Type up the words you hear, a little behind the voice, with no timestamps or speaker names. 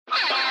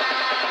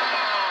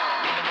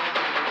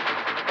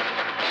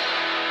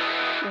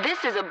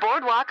This is a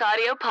Boardwalk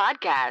Audio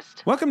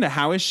podcast. Welcome to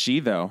How Is She,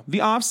 Though?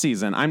 The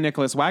off-season. I'm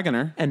Nicholas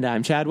Wagoner. And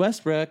I'm Chad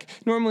Westbrook.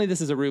 Normally,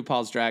 this is a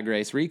RuPaul's Drag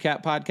Race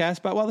recap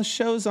podcast, but while the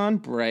show's on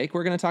break,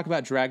 we're going to talk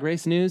about Drag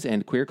Race news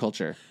and queer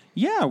culture.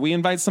 Yeah, we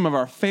invite some of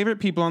our favorite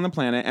people on the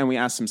planet, and we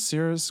ask some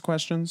serious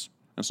questions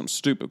and some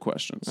stupid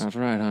questions. That's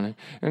right, honey.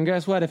 And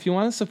guess what? If you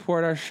want to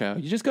support our show,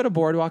 you just go to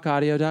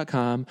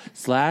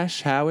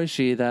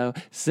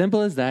boardwalkaudio.com/howisshe,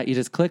 Simple as that. You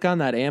just click on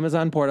that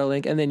Amazon portal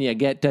link, and then you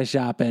get to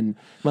shopping.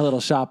 My little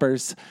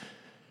shoppers.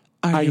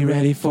 Are you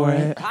ready for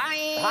it? How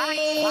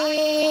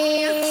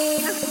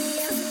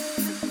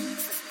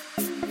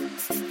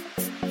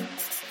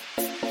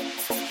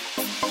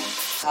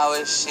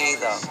is she,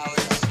 though?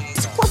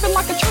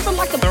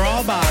 They're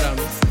all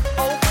bottoms.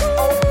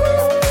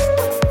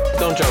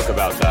 Don't joke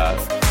about that.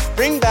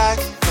 Bring back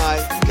my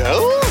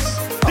ghost.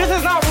 This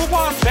is not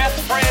RuPaul's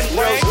best friend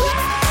way.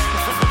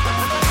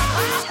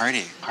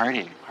 Party.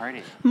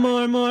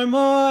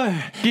 More.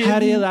 How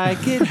do you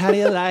like it? How do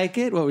you like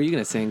it? What were you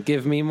going to sing?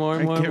 Give me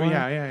more.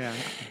 Yeah.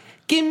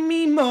 Give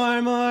me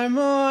more.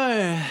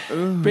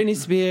 Britney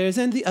Spears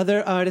and the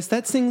other artist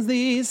that sings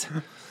these.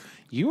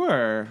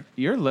 You're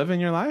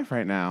living your life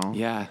right now.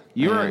 Yeah,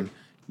 You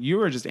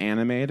were just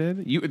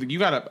animated. You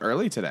got up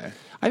early today.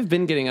 I've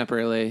been getting up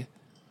early.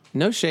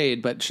 No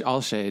shade, but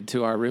all shade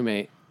to our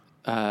roommate.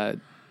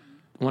 One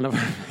of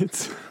our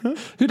roommates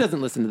who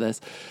doesn't listen to this.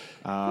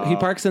 He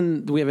parks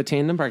we have a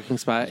tandem parking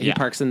spot. He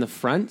parks in the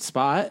front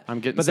spot. I'm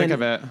getting sick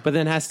of it. But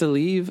then has to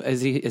leave.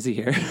 Is he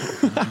here?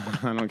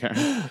 I don't care.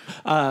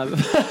 And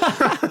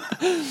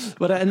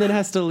then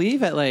has to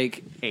leave at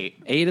like 8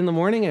 in the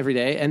morning every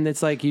day. And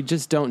it's like, you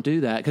just don't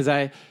do that. Cause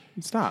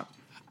Stop.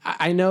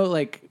 I know,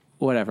 like,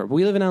 whatever.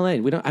 We live in LA.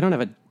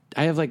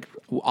 I have like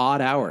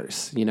odd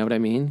hours. You know what I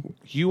mean?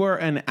 You are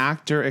an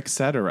actor,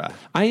 etc.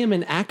 I am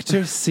an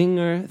actor,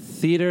 singer,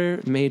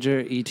 theater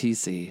major,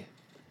 etc.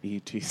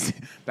 ETC.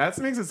 That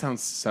makes it sound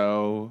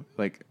so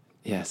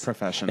Yes,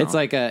 professional. It's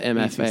like a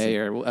MFA ETC.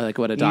 or like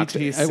what a doctor.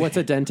 ETC. What's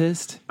a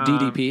dentist?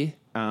 DDP.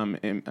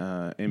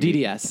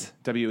 DDS.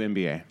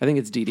 WMBA. I think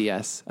it's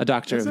DDS, a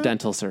doctor Is of it?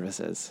 dental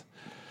services.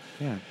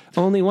 Yeah.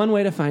 Only one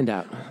way to find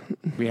out.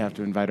 We have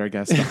to invite our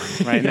guest on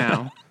right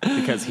now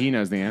because he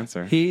knows the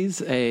answer.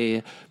 He's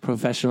a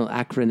professional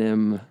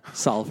acronym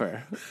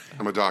solver.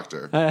 I'm a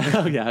doctor.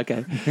 Oh yeah,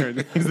 okay.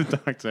 He's a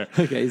doctor.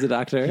 Okay, he's a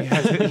doctor.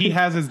 He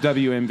has his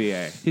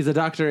WMBA. He's a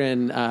doctor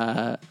in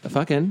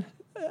fucking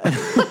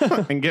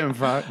And getting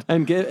fucked.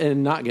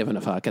 and not giving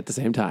a fuck at the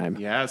same time.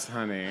 Yes,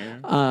 honey.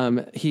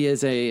 He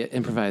is a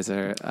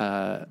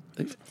improviser.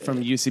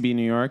 From UCB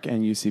New York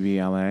and UCB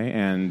LA,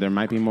 and there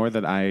might be more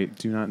that I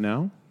do not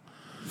know.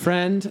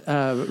 Friend,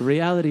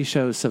 reality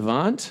show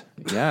savant,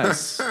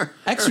 Yes.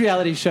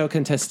 ex-reality show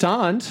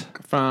contestant,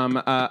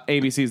 From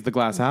ABC's The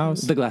Glass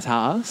House. The Glass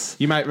House.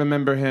 You might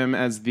remember him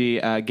as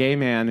the gay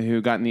man who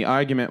got in the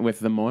argument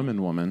with the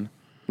Mormon woman.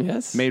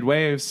 Yes. Made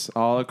waves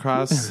all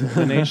across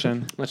the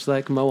nation. Much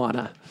like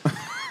Moana.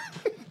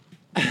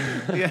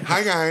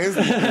 Hi, guys.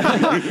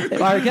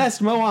 Our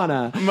guest,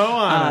 Moana.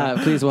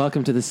 Please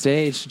welcome to the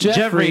stage,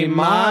 Jeffrey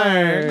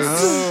Marx.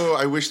 Oh,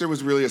 I wish there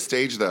was really a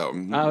stage, though.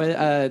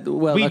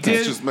 Well, We okay. did-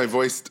 It's just my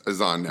voice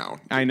is on now.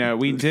 I know.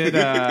 We did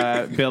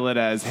bill it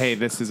as, hey,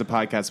 this is a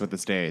podcast with a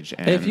stage.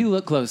 And If you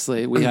look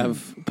closely, we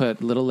have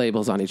put little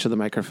labels on each of the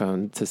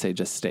microphone to say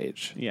just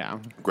stage. Yeah.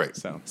 Great.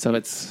 So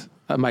it's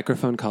a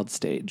microphone called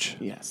stage.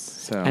 Yes.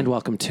 So. And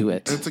welcome to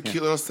it. It's a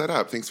cute little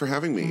setup. Thanks for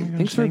having me.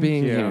 Thanks for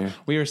being you. here.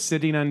 We are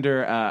sitting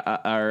under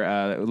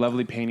our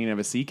lovely painting of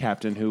a sea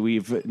captain who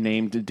we've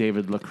named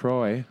David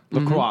LaCroix.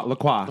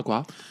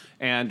 Lacroix.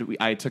 And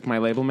I took my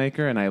label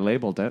maker and I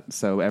labeled it,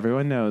 so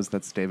everyone knows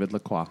that's David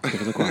LaCroix.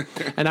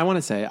 And I want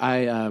to say,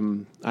 I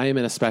am in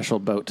a special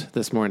boat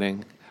this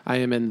morning. I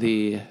am in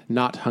the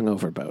not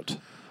hungover boat.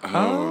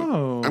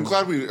 Oh. I'm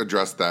glad we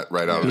addressed that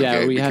right out of the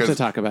gate. Yeah, we have to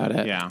talk about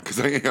it. Yeah. Because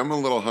I am a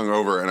little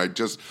hungover, and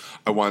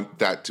I want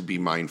that to be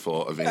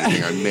mindful of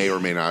anything I may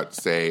or may not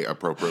say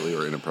appropriately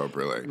or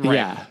inappropriately.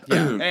 Right.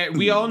 Yeah.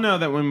 We all know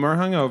that when we're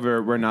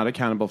hungover, we're not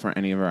accountable for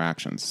any of our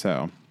actions,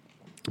 so...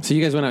 So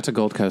you guys went out to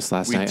Gold Coast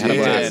last night. did.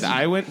 Had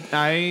a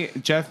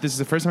blast. Jeff, this is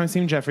the first time I've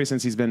seen Jeffrey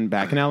since he's been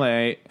back in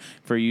LA.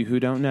 For you who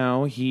don't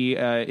know, he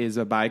is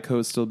a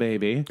bi-coastal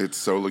baby. It's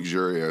so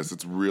luxurious.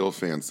 It's real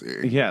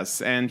fancy.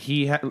 Yes, and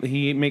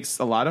he makes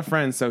a lot of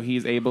friends, so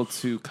he's able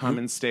to come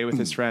and stay with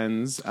his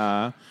friends.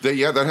 That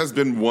has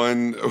been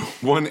one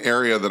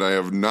area that I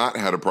have not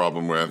had a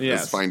problem with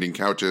Yes. is finding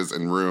couches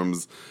and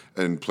rooms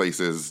and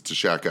places to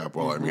shack up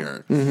while I'm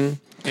here. Mm-hmm.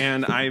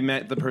 And I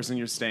met the person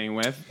you're staying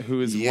with,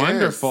 who is Yes.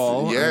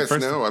 wonderful. Yes,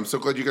 I'm so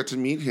glad you got to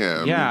meet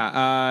him.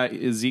 Yeah,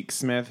 Zeke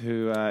Smith,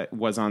 who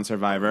was on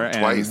Survivor.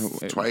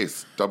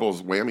 Twice. Double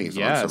whammies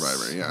on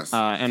Survivor, yes.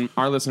 And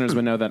our listeners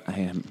would know that I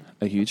am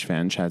a huge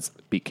fan. Chad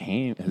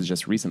has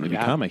just recently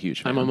become a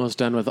huge fan. I'm almost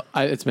done with.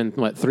 It's been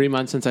 3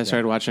 months since I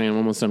started watching. I'm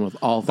almost done with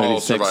all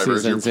 36 all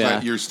Survivors.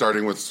 seasons. You're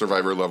starting with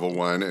Survivor level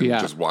 1 and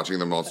just watching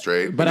them all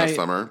straight but in the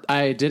summer.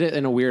 I did it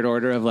in a weird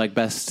order of like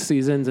best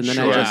seasons, and then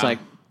I Sure. just like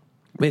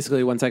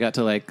Basically, once I got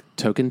to like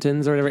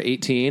Tokentons or whatever,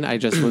 18, I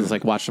just was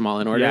like watched them all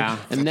in order. Yeah.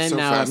 And then so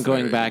now I'm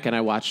going fascinating. back and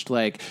I watched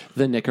like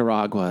the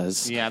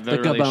Nicaraguas, Yeah, the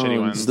the really shitty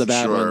Gabones, ones. the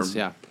bad Sure. ones.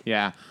 Yeah,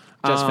 Yeah.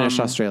 just finished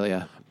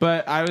Australia.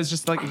 But I was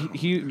just like,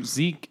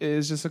 Zeke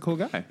is just a cool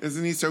guy.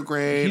 Isn't he so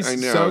great? He's I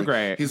know. so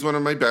great. He's one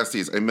of my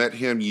besties. I met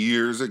him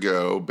years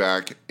ago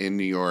back in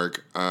New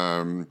York.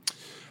 It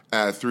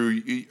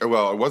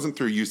wasn't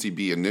through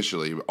UCB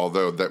initially,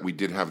 although that we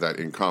did have that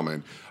in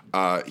common.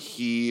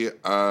 He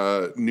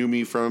knew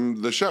me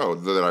from the show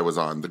that I was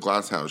on, the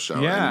Glass House show.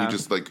 Yeah. And he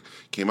just like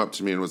came up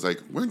to me and was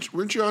like,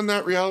 weren't you on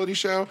that reality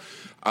show?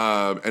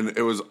 And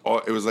it was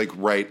like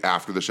right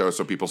after the show,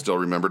 so people still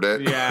remembered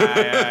it.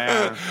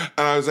 Yeah.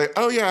 And I was like,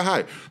 oh yeah,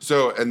 hi.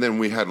 So, and then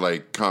we had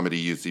like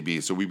comedy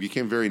UCB, so we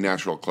became very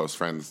natural, close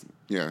friends.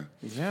 Yeah.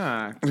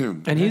 Yeah.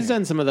 And he's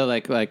done some of the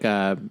like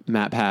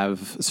Matt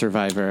Pav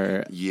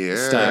Survivor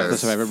Yes. stuff, the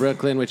Survivor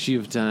Brooklyn, which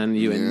you've done.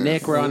 You and Yes.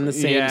 Nick were on the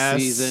same Yes.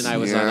 season. I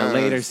was on a Yes.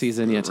 later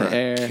season yet to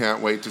air.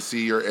 Can't wait to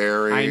see your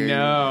airing. I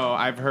know.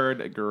 I've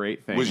heard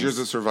great things. Was yours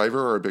a Survivor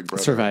or a Big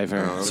Brother?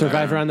 Survivor. Oh, okay.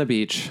 Survivor on the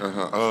beach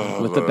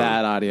Oh, with the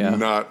bad audio.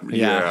 Not,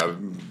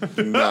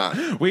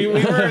 not. We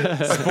were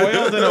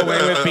spoiled in a way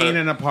with being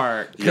in a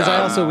park.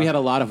 Because we had a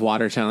lot of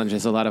water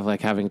challenges, a lot of like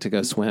having to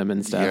go swim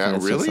and stuff. Yeah, and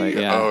it's really? just like,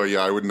 yeah. Oh,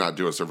 yeah. I would not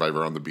do a Survivor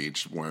on the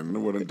beach one.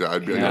 I'd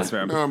be like, That's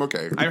fair. no, I'm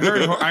okay. I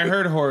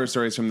heard horror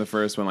stories from the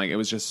first one. Like it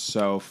was just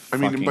so. I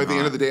mean, by the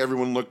end of the day. day,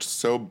 everyone looked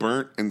so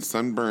burnt and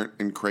sunburnt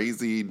and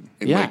crazy and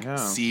Yeah. like Yeah.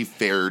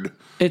 seafared.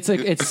 It's like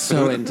it's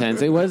so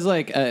intense. It was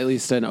like at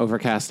least an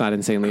overcast, not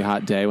insanely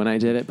hot day when I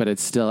did it, but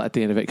it's still at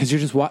the end of it because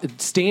you're just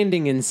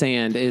standing in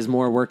sand is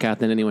more workout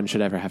than anyone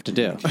should ever have to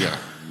do. Yeah.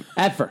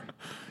 Ever.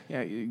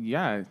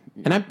 Yeah.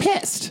 And I'm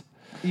pissed.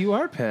 You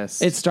are pissed.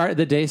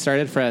 The day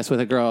started for us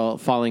with a girl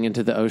falling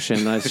into the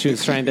ocean. She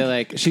was trying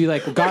to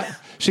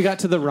she got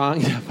to the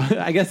wrong.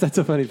 I guess that's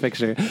a funny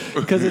picture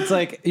because it's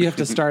like you have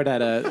to start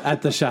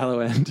at the shallow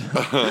end,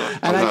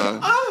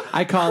 and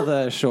I call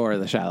the shore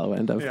the shallow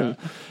end of them.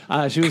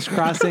 She was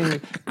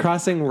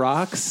crossing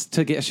rocks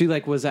to get. She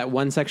like was at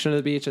one section of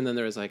the beach, and then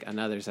there was like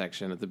another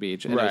section of the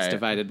beach, and it was Right.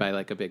 divided by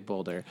like a big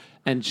boulder.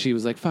 And she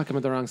was like, "Fuck, I'm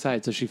at the wrong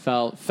side." So she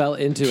fell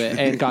into it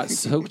and got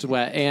soaked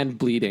wet and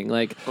bleeding.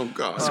 Like, Oh,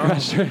 God.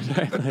 scratched her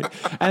entire leg.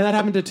 And that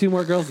happened to 2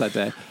 more girls that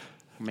day.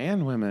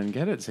 Man, women,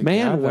 get it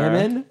together. Man,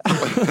 women.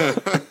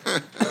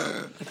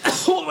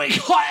 Oh my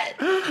god!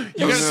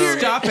 You gotta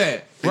stop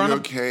it. Are you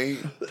okay?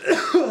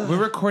 We're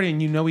recording.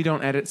 You know we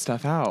don't edit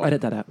stuff out.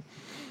 Edit that out.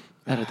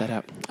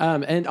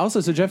 And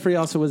also, so Jeffrey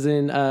also was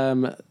in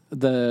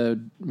the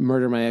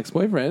Murder My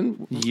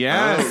Ex-Boyfriend.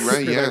 Yes. Oh,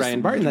 right, yes.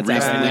 Ryan Barton, that's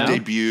recently out now.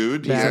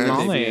 debuted. Bad Yes.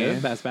 Molly.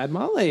 That's Bad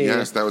Molly.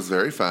 Yes, that was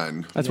very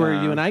fun. That's where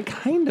you and I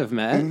kind of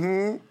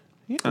met.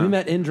 We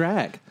met in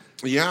drag.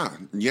 Yeah.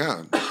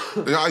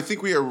 I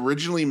think we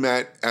originally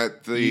met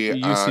at the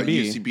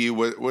UCB. UCB.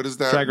 What is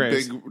that? Drag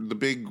Race. The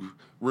big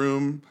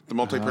room, the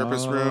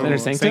multi-purpose room. Inner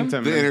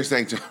Sanctum? The Inner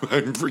Sanctum.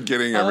 I'm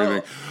forgetting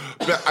everything.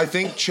 But I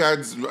think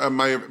Chad's,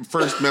 my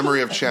first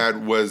memory of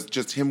Chad was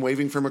just him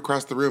waving from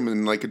across the room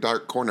in like a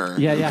dark corner.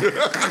 Yeah.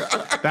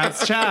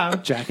 That's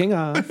Chad. Jacking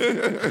off.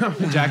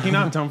 Jacking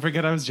off. Don't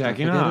forget I was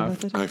jacking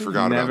off. I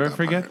forgot about that. Never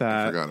forget part.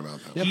 I that. forgot about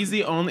that. He's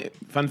the only,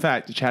 fun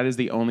fact, Chad is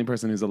the only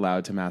person who's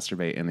allowed to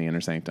masturbate in the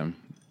Inner Sanctum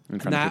in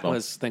front of That people.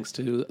 was thanks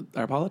to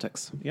our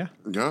politics. Yeah.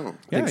 No.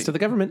 Thanks to the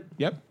government.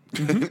 Yep.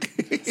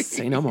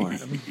 Say no more.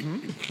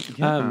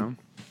 Yeah.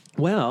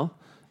 Well,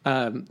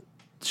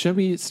 should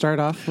we start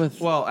off with...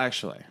 Well,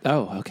 actually,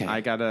 Oh, okay.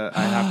 I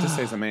have to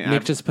say something.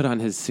 Nick just put on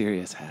his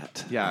serious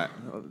hat. Yeah,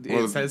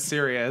 it says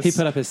serious. He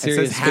put up his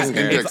serious It says finger.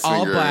 It's Index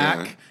all finger,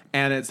 black, yeah.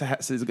 and it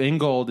says in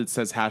gold. It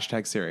says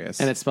 #serious,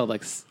 And it's spelled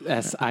like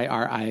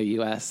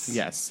SIRIUS.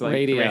 yes, like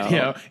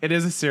radio. It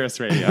is a serious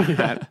radio.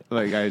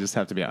 Like I just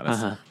have to be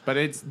honest, but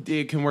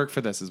it can work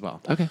for this as well.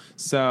 Okay.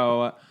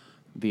 So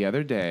the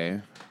other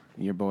day,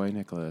 your boy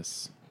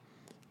Nicholas.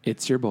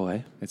 It's your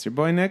boy. It's your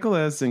boy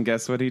Nicholas, and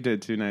guess what he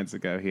did 2 nights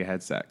ago? He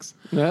had sex.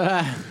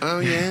 Oh,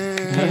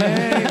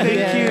 yeah.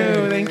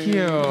 Thank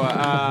you.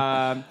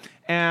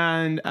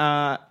 And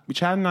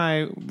Chad and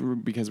I,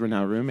 because we're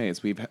now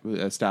roommates, we've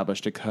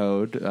established a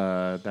code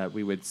that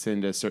we would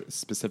send a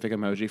specific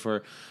emoji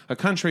for a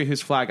country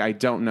whose flag I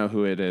don't know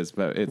who it is,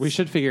 but it's We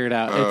should figure it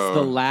out. It's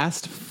the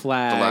last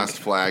flag. The last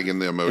flag in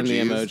the emojis. in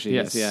the emojis.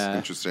 Yes. Yeah.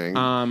 Interesting.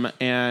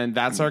 and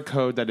that's our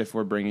code that if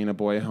we're bringing a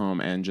boy home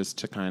and just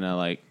to kind of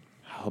like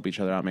help each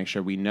other out, make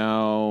sure we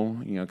know,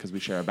 because we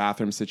share a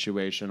bathroom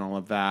situation, all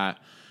of that,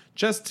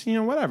 just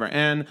whatever.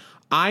 And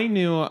I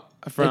knew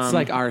from It's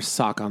like our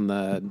sock on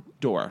the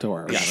door.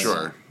 Yeah.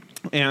 Sure.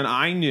 And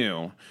I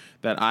knew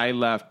that I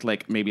left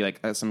maybe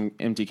some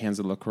empty cans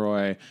of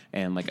LaCroix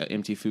and like an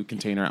empty food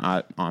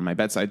container on my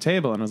bedside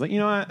table. And I was like, you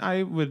know what?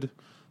 I would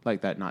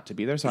like that not to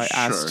be there. So I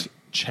asked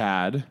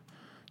Chad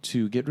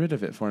to get rid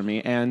of it for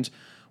me. And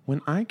when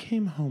I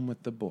came home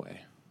with the boy,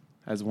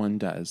 as one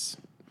does,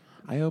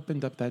 I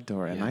opened up that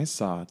door and I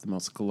saw the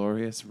most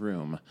glorious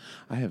room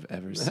I have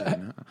ever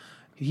seen.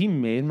 He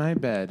made my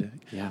bed.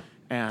 Yeah.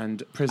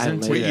 And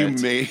presented Wait,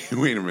 it.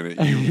 Wait a minute.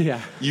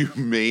 Yeah. You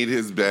made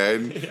his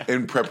bed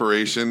in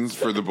preparations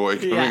for the boy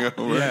coming Yeah.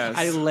 over? Yes.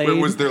 I laid.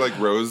 Wait, was there like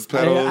rose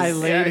petals? I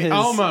laid his.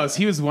 Almost.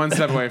 He was one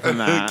step away from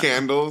that.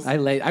 Candles? I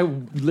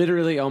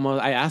literally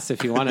almost. I asked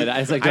if he wanted it. I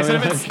was like, I "Don't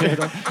said we if have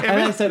a candle?"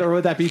 And I said, "Or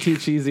would that be too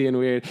cheesy and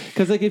weird?"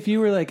 Because like if you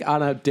were like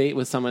on a date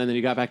with someone and then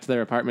you got back to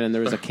their apartment and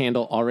there was a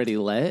candle already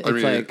lit, it's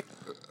mean, like.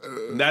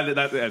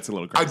 That's a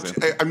little crazy.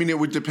 I mean, it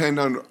would depend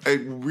on.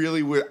 It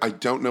really would. I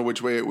don't know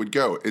which way it would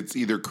go. It's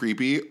either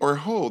creepy or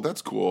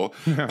that's cool.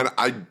 And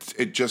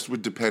it just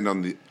would depend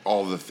on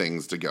all the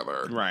things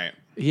together. Right.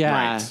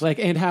 Yeah, Right. like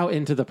and how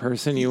into the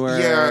person you were.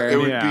 Yeah, it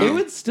would Yeah. be. It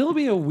would still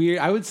be a weird.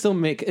 I would still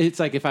make. It's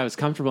like if I was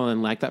comfortable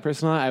and liked that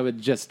person a lot, I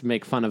would just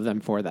make fun of them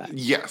for that.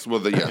 Yes.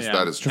 Well, yes, Yeah.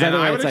 that is true. And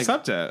I would It's like-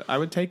 accept it. I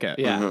would take it.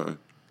 Yeah,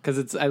 because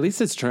it's at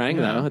least it's trying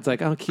though. It's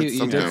like, oh, cute,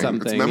 you did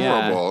something. It's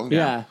memorable.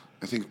 Yeah.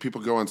 I think people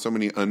go on so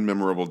many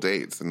unmemorable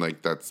dates, and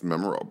like that's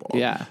memorable.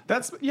 Yeah.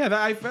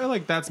 I feel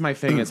like that's my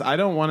thing is I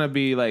don't want to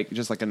be like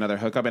just like another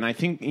hookup, and I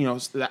think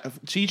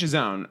to each his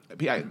own.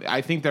 I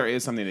think there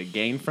is something to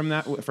gain from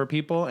that for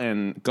people,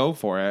 and go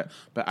for it.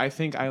 But I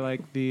think I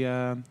like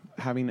the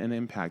having an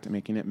impact,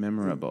 making it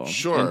memorable,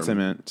 Sure.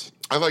 intimate.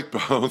 I like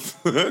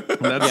both.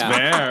 That's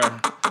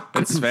fair.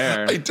 It's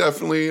fair. I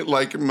definitely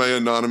like my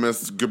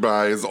anonymous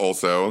goodbyes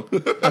also.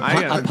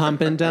 A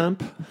pump and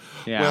dump.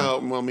 Yeah.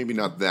 well, maybe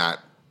not that.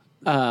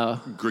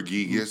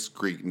 Gregarious?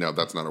 No,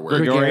 that's not a word.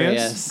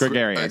 Gregarious.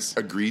 Gregarious.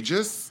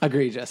 Egregious?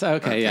 Egregious.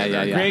 Okay,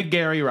 yeah. Greg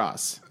Gary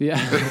Ross. Yeah.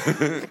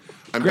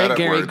 I'm Greg bad at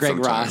Gary, words Greg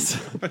sometimes.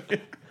 Ross.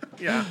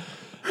 Yeah.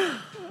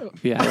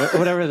 Yeah,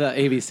 whatever the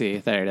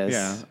ABC. There it is.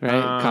 Yeah.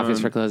 Right? Coffees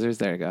for closers.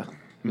 There you go.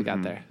 We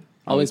got there.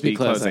 Always be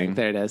closing.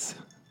 There it is.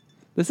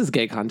 This is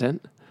gay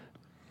content.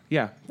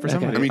 Yeah. For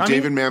somebody. I mean,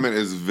 David Mamet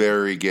is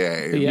very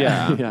gay.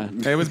 Yeah. Yeah.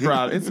 It was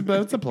broad. It's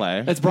a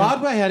play. It's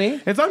Broadway,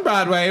 honey. It's on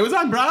Broadway. It was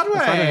on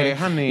Broadway,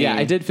 honey. Yeah,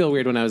 I did feel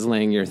weird when I was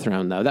laying your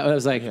throne, though. That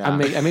was like, I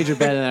made your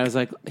bed, and I was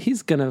like,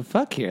 he's gonna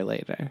fuck here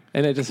later,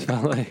 and it just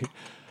felt like,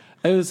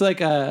 it was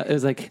like,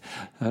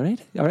 all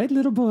right,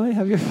 little boy,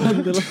 have your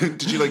fun, little.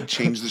 Did you like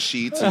change the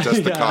sheets and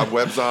dust the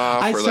cobwebs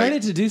off? I or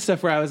started to do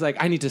stuff where I was like,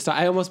 I need to stop.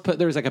 I almost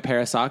there was like a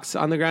pair of socks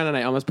on the ground, and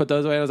I almost put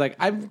those away. I was like,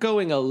 I'm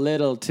going a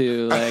little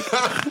too like.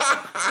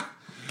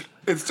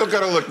 It's still got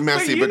to look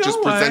messy, you but just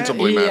know what?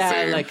 presentably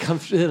Yeah,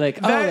 messy.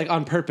 like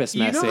on purpose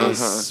You messy. know how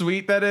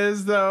sweet that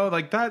is, though.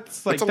 Like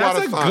that's That's a lot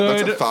of thought. good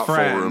That's a thoughtful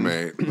friend.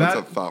 roommate. That's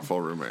a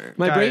thoughtful roommate.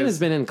 My brain Guys. has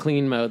been in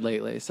clean mode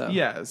lately, so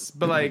Yes,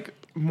 but like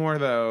more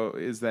though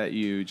is that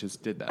you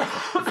just did that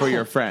for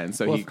your friend.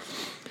 So he,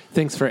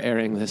 thanks for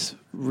airing this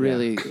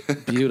really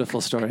beautiful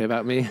story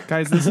about me.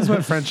 guys, this is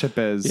what friendship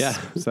is. Yeah.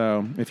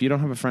 So if you don't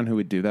have a friend who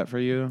would do that for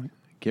you,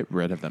 get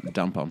rid of them,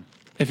 dump them.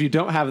 If you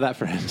don't have that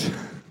friend,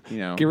 You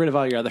know, get rid of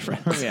all your other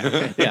friends.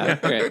 Yeah. Yeah,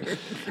 great.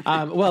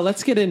 Well,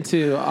 let's get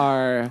into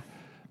our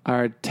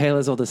tale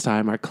as old as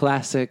time, our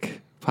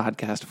classic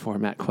podcast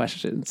format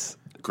questions.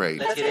 Great.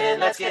 Let's get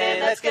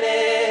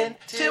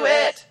into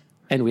it.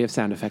 And we have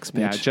sound effects, bitch.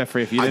 Yeah,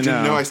 Jeffrey, if you I didn't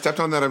didn't know know, I stepped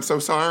on that. I'm so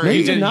sorry. No,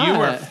 you you did not.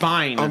 were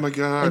fine. Oh my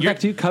God. In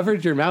fact, you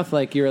covered your mouth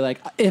like you were like,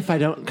 if I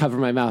don't cover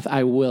my mouth,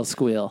 I will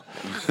squeal.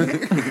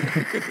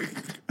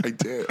 I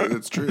did.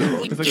 That's true.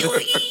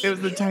 It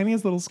was the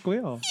tiniest little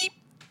squeal.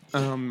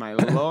 Oh my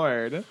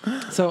lord!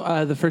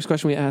 So the first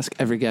question we ask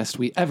every guest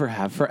we ever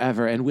have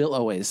forever and will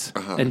always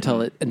until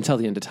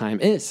the end of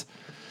time is,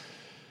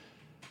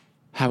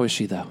 how is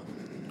she though?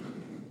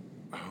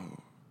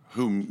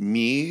 Who,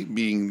 me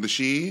being the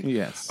she?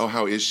 Yes. Oh,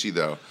 how is she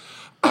though?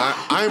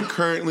 I'm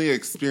currently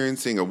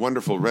experiencing a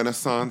wonderful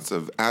renaissance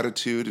of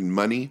attitude and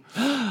money.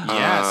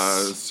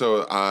 Yes.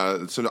 So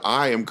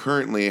I am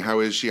currently.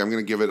 How is she? I'm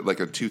going to give it like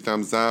a 2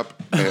 thumbs up,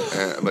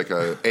 like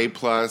a A+,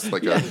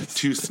 like a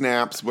 2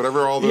 snaps,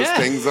 whatever all those Yes.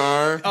 things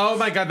are, Oh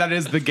my god, that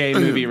is the gay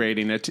movie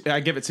rating. I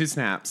give it 2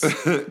 snaps.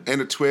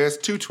 and a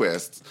twist, 2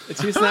 twists.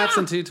 2 snaps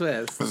and 2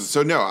 twists.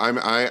 So no,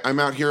 I'm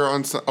out here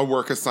on a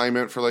work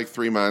assignment for like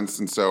 3 months,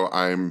 and so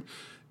I'm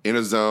in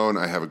a zone.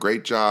 I have a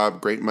great job,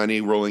 great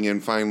money rolling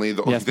in finally.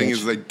 The only Yes, thing bitch.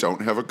 is I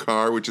don't have a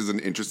car, which is an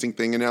interesting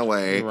thing in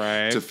LA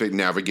Right. to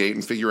navigate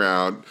and figure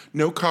out.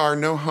 No car,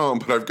 no home,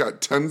 but I've got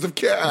tons of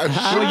cash.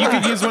 Well, you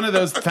could use one of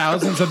those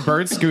thousands of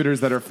bird scooters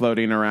that are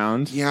floating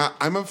around. Yeah,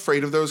 I'm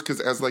afraid of those because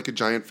as like a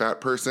giant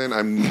fat person,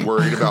 I'm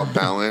worried about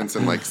balance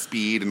and like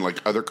speed and like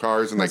other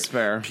cars and That's like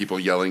fair. people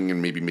yelling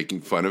and maybe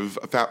making fun of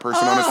a fat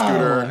person on a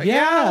scooter.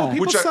 Yeah.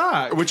 People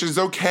suck. Which is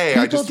okay.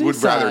 I People just do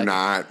would rather suck.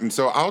 not. And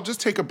so I'll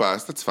just take a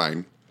bus. That's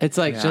fine. It's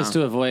like Yeah. just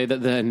to avoid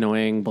the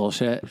annoying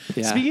bullshit.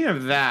 Yeah. Speaking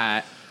of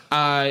that,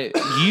 I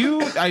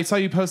saw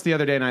you post the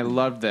other day, and I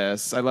love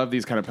this. I love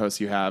these kind of posts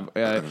you have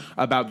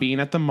about being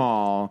at the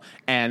mall,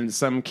 and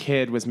some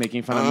kid was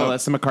making fun of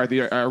Melissa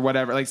McCarthy or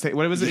whatever. Like, say,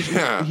 what was it?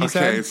 Yeah. He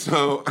Okay. said?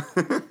 So,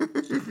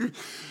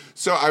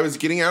 so I was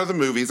getting out of the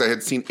movies. I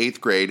had seen 8th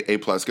grade, A+,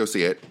 go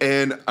see it,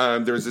 and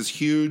there was this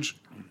huge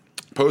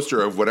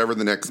poster of whatever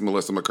the next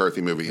Melissa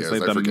McCarthy movie is.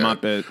 like I the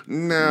forget. Muppet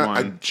Nah,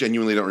 I one.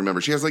 genuinely don't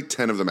remember. She has like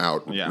 10 of them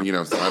out. Yeah.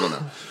 So I don't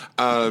know.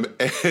 And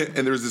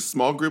there was this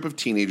small group of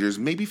teenagers,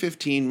 maybe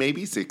 15,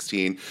 maybe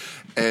 16.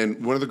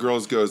 And one of the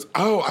girls goes,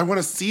 "Oh, I want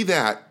to see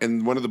that."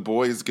 And one of the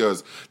boys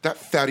goes, "That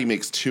fatty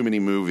makes too many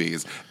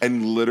movies."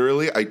 And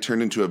literally, I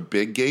turned into a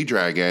big gay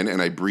dragon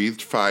and I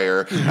breathed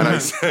fire. And I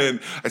said,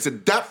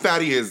 "That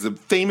fatty is a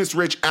famous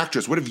rich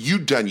actress. What have you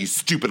done, you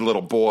stupid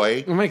little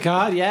boy?" Oh my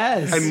God,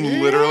 yes.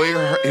 And literally,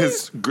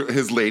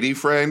 his lady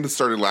friend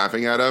started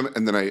laughing at him.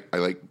 And then I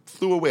like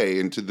flew away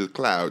into the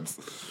clouds.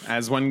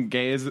 As one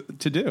gay is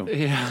to do.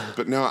 Yeah.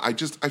 But no, I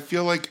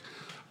feel like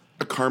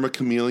a karma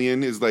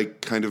chameleon is like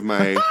kind of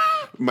my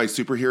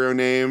superhero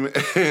name,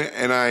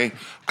 and I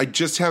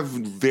just have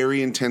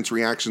very intense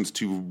reactions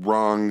to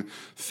wrong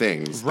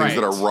things Right.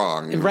 that are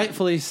wrong.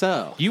 Rightfully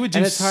so. You would do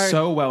And it's hard.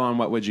 so well on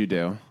What Would You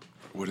Do?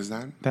 What is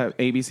that? That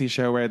ABC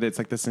show where it's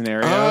like the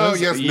scenarios. Oh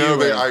yes, You no,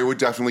 would- I would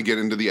definitely get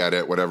into the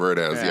edit, whatever it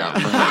is.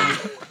 Yeah.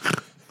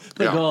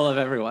 The Yeah. goal of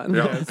everyone.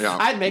 Yeah, yeah.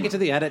 I'd make it to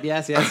the edit.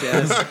 Yes.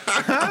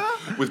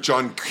 With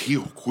John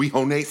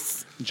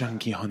Quijones. John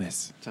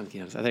Quijones.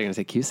 Chunky. I thought you were going to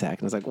say Cusack.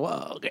 And I was like,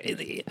 whoa,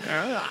 crazy.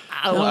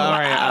 All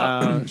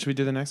right. Should we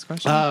do the next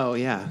question? Oh,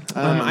 yeah.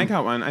 I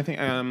got one. I think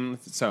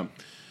so.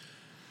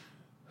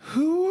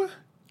 Who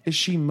is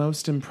she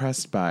most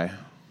impressed by?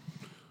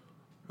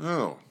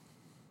 Oh.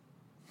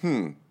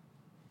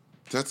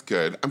 That's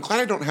good. I'm glad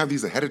I don't have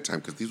these ahead of time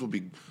because these will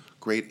be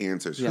great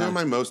answers. Yeah. Who am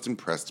I most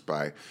impressed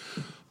by?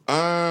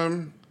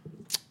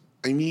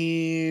 I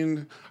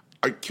mean,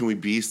 can we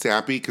be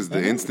sappy? Because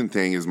the instant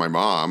thing is my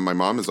mom. My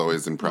mom is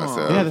always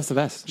impressive. Yeah, that's the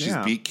best. She's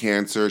Yeah. beat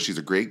cancer. She's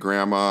a great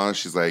grandma.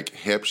 She's like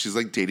hip. She's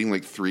like dating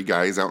like 3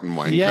 guys out in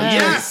wine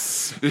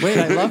Yes. country. Wait,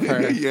 I love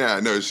her.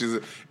 Yeah, no,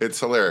 it's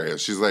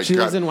hilarious. She's like She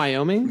lives in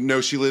Wyoming? No,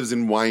 she lives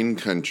in wine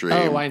country.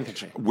 Oh, wine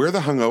country. We're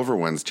the hungover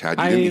ones, Chad.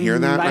 You didn't hear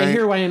that, I right?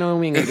 hear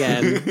Wyoming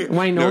again.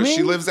 Wyoming? No,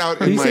 she lives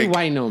out in You say like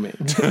Wyoming.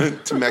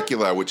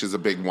 Temecula, which is a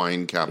big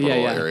wine capital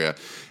Yeah. area.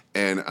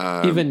 And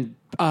Even,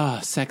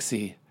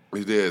 sexy.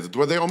 it is.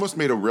 Well, they almost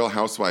made a Real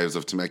Housewives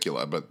of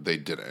Temecula, but they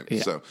didn't.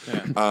 Yeah. So,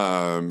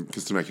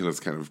 because Temecula is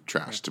kind of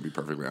trash, to be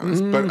perfectly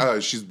honest. Mm-hmm. But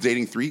she's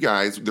dating 3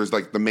 guys. There's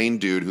like the main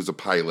dude who's a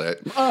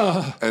pilot,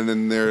 and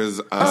then there's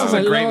This is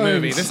a my great Lord.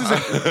 movie.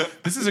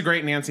 This is a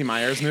great Nancy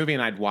Meyers movie,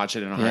 and I'd watch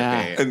it in a Yeah.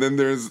 heartbeat. and then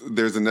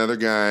there's another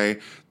guy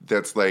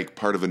that's like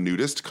part of a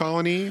nudist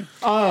colony.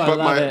 Oh, but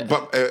I love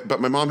it.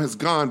 But my mom has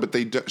gone, but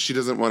she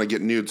doesn't want to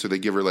get nude, so they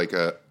give her like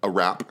a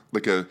wrap,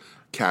 like a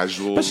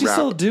casual. But she's wrap.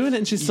 still doing it,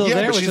 and she's still yeah,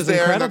 there, but which she's is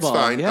there, incredible. And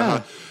that's fine.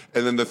 Yeah.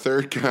 And then the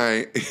third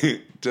guy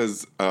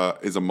is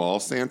a mall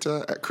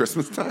Santa at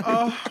Christmas time.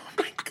 Oh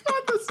my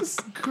god, this is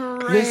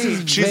great. This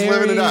is She's very,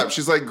 living it up.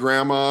 She's like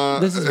grandma.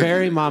 This is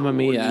very Mamma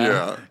Mia.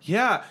 Yeah.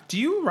 Yeah. Do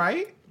you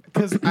write?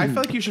 Because I feel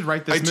like you should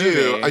write this I movie.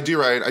 do. I do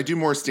write. I do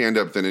more stand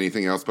up than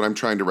anything else, but I'm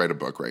trying to write a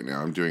book right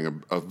now. I'm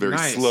doing a very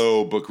Nice.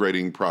 slow book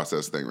writing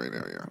process thing right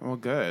now. Yeah. Well,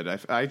 good.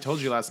 I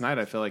told you last night.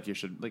 I feel like you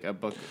should like a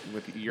book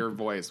with your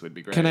voice would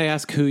be great. Can I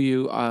ask who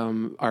you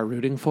are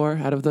rooting for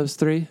out of those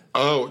 3?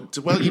 Oh,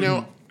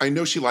 well, I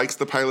know she likes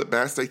the pilot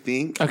best, I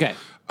think. Okay.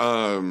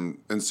 And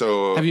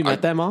so Have you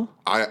met them all?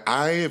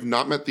 I have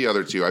not met the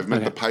other 2. I've met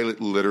Okay. the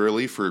pilot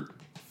literally for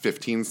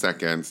 15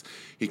 seconds.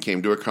 He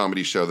came to a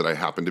comedy show that I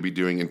happened to be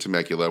doing in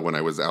Temecula when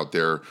I was out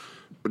there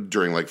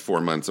during like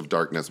 4 months of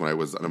darkness when I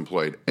was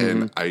unemployed.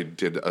 And I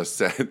did a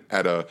set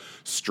at a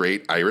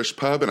straight Irish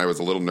pub, and I was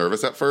a little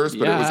nervous at first,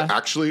 but it was Yeah.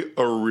 actually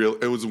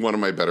it was one of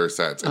my better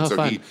sets. And Oh, so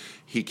fun.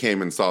 he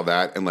came and saw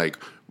that, and like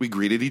we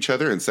greeted each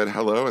other and said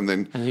hello, and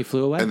then And he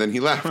flew away? And then he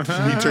left.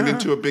 He turned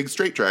into a big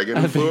straight dragon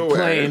and flew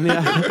away. Plane,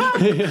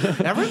 yeah.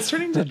 Everyone's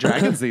turning to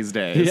dragons these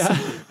days. Yeah.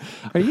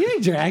 Are you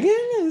a dragon?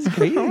 It's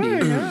crazy. Oh my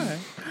god.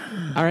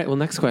 All right, well,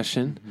 next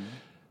question.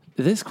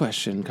 This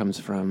question comes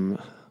from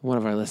one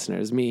of our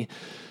listeners, me.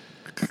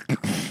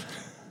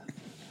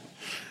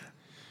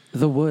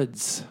 The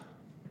woods.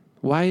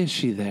 Why is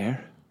she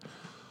there?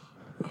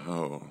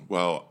 Oh,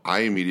 well, I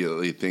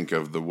immediately think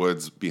of the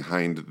woods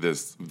behind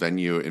this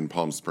venue in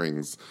Palm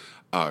Springs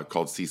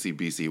called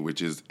CCBC,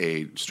 which is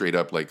a straight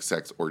up like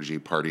sex orgy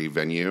party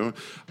venue.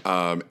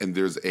 And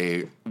there's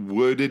a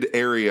wooded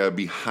area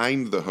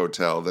behind the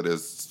hotel that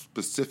is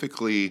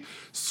specifically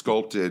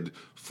sculpted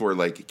for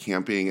like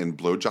camping and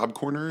blowjob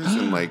corners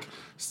and like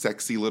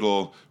sexy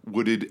little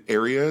wooded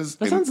areas.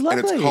 That sounds And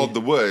it's lovely. called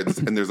the woods,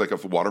 and there's like a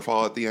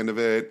waterfall at the end of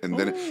it, and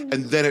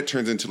then it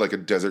turns into like a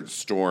desert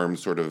storm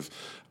sort of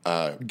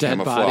Dead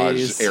camouflage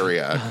bodies.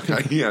 area.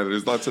 Yeah,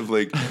 there's lots of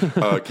like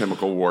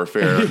chemical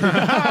warfare.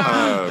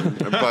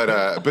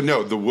 But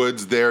no, the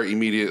woods there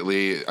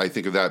immediately. I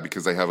think of that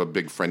because I have a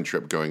big friend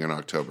trip going in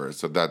October.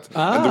 So that's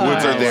and the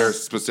woods are there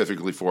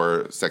specifically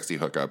for sexy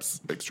hookups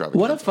extravaganza.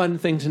 What a fun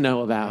thing to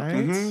know about.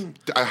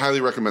 I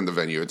highly recommend the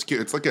venue. It's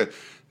cute. It's like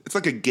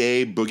a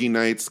gay boogie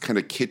nights kind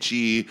of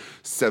kitschy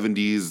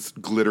 70s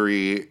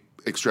glittery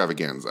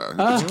extravaganza.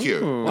 It's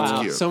cute. Wow, It's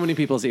cute. so many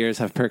people's ears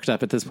have perked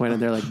up at this point,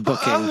 and they're like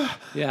booking.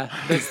 Yeah,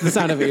 that's the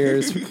sound of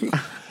ears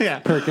Yeah.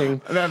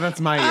 perking. That's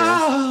my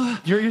ears.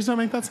 Your ears don't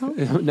make that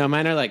sound? No,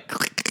 mine are like.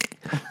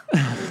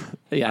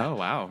 Yeah. Oh,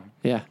 wow.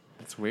 Yeah.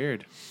 That's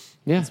weird.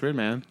 Yeah. That's weird,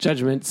 man.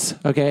 Judgments.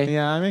 Okay.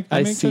 Yeah, I make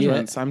see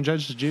judgments. I'm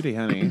Judge Judy,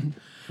 honey.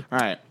 All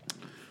right.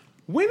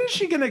 When is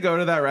she going to go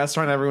to that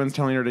restaurant everyone's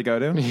telling her to go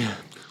to? Yeah.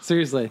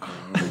 Seriously.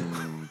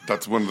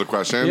 That's one of the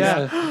questions.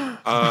 Yeah.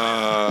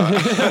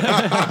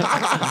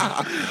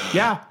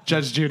 Yeah,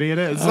 Judge Judy, it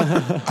is.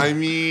 I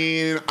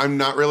mean, I'm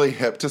not really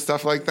hip to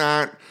stuff like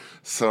that.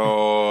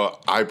 So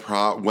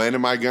when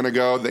am I going to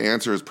go? The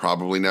answer is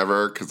probably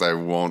never, because I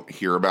won't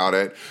hear about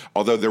it.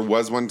 Although there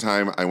was one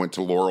time I went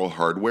to Laurel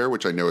Hardware,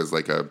 which I know is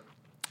like a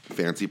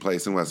fancy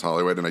place in West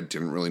Hollywood, and I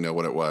didn't really know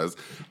what it was.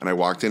 And I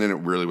walked in, and it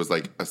really was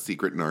like a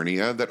secret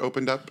Narnia that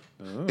opened up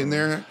in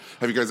there.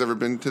 Have you guys ever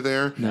been to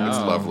there? No. It's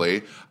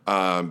lovely.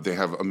 They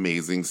have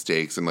amazing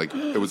steaks, and like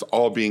it was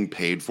all being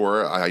paid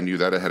for. I knew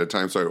that ahead of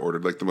time, so I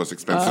ordered like the most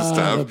expensive the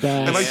stuff,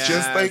 best. and I just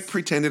Yes. like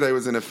pretended I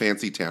was in a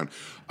fancy town.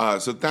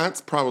 So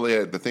that's probably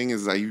it. The thing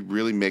is, I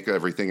really make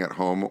everything at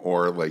home,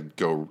 or like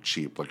go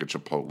cheap, like a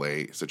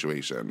Chipotle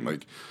situation.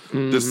 Like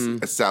this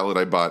a salad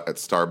I bought at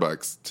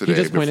Starbucks today.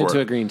 He just pointed before- to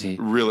a green tea.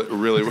 Really,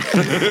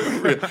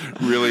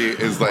 really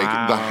is like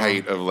the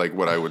height of like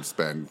what I would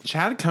spend.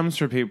 Chad comes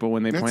for people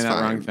when they That's point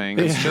out wrong fine.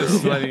 things.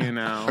 Just letting you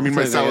know. I mean,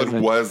 my It's salad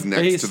amazing. was He's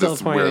next to still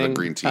this where the pointing-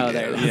 green tea oh,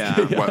 there is.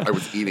 it is. What, I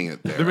was eating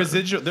it there. the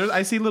residual.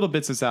 I see little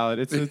bits of salad.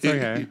 It's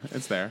okay.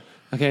 It's there.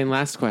 Okay, and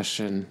last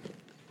question.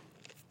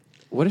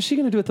 What is she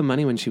going to do with the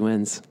money when she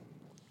wins?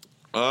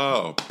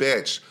 Oh,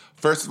 bitch.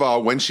 First of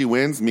all, when she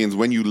wins means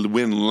when you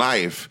win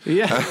life.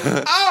 Yeah.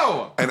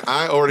 Oh! And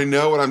I already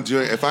know what I'm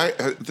doing.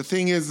 The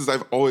thing is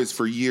I've always,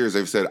 for years,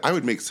 I've said I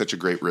would make such a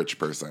great rich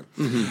person.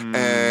 Mm-hmm.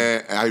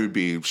 And I would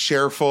be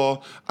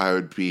shareful. I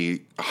would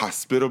be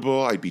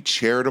hospitable. I'd be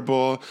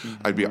charitable.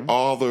 Mm-hmm. I'd be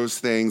all those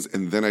things.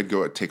 And then I'd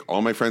go take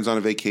all my friends on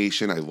a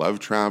vacation. I love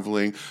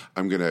traveling.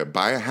 I'm going to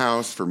buy a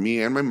house for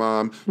me and my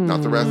mom,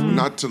 not the rest,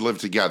 not to live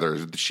together.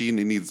 She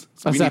needs,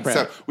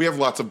 separate. we have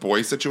lots of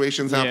boy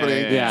situations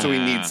happening. yeah. So we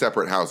need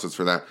separate houses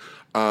for that.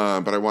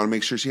 But I want to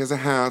make sure she has a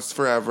house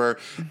forever.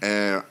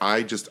 And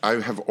I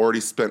have already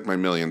spent my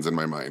millions in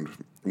my mind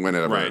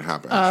whenever it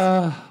happens.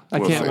 I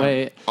We'll can't see.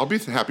 wait. I'll be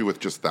happy with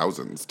just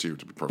thousands too,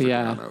 to be perfectly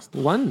Yeah. honest.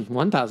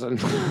 1,000.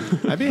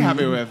 I'd be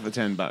happy with the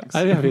 $10.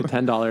 I'd be happy with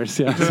 $10.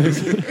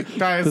 Yeah.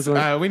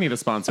 Guys, we need a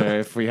sponsor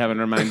if we haven't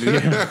reminded you.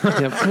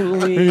 Yeah,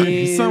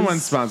 please. Someone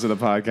sponsor the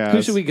podcast.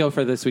 Who should we go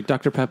for this week?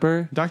 Dr.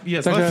 Pepper?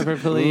 Yes, Dr. let's- Pepper,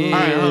 please. All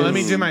right, well, let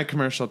me do my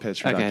commercial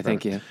pitch for Okay, Dr.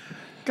 thank Pepper. you.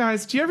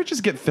 Guys, do you ever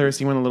just get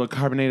thirsty when a little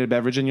carbonated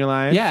beverage in your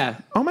life? Yeah.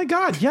 Oh my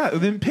God, yeah.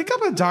 Then pick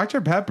up a Dr.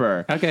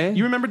 Pepper. Okay.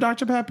 You remember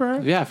Dr. Pepper?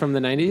 Yeah, from the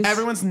 90s.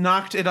 Everyone's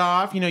knocked it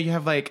off. You know, you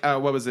have like,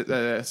 what was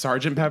it?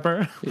 Sergeant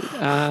Pepper?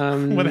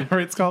 Um, Whatever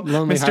it's called.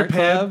 Lonely Mr. Heart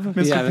Pibb. Club.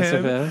 Mr. Yeah, Pibb.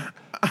 Mr. Pibb.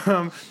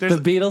 There's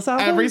The Beatles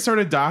album? every sort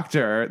of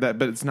doctor,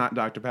 but it's not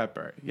Dr.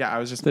 Pepper. Yeah, I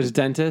was just... There's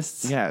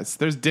dentists. Yes,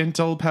 there's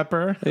dental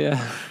pepper.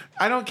 Yeah.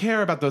 I don't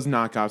care about those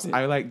knockoffs.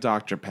 I like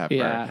Dr. Pepper.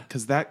 Yeah.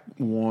 Because that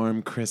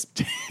warm, crisp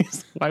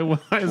taste. Why is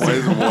Why it? is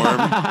it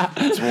warm?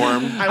 It's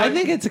warm. I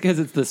think it's because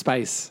it's the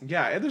spice.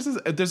 Yeah,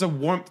 there's a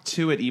warmth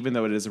to it, even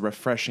though it is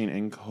refreshing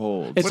and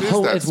cold. It's What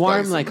is that it's warm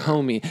spice in like that?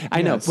 homey.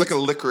 I know. It's like a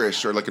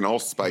licorice or like an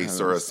allspice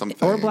or a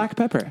something. Or black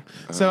pepper.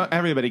 So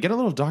everybody, get a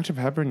little Dr.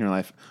 Pepper in your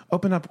life.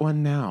 Open up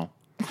one now.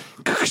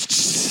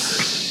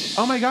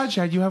 Oh my God,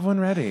 Chad, you have one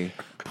ready.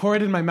 Pour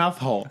it in my mouth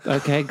hole.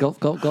 Okay, gulp,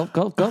 gulp, gulp,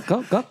 gulp, gulp,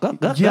 gulp, gulp, gulp,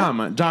 gulp.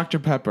 Yum, Dr.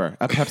 Pepper,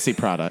 a Pepsi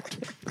product.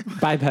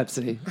 Buy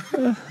Pepsi.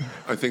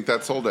 I think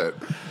that sold it.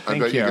 I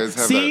Thank bet you guys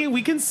have See, that.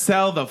 we can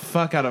sell the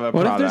fuck out of a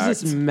What product. if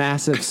there's this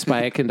massive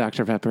spike in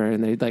Dr. Pepper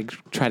and they like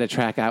try to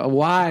track out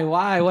why,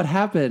 what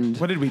happened?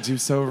 What did we do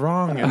so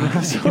wrong?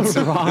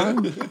 So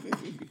wrong.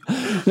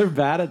 They're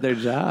bad at their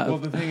job. Well,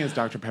 the thing is,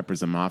 Dr.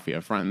 Pepper's a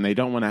mafia front, and they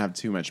don't want to have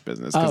too much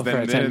business. Oh, then,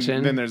 for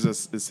attention? Then there's a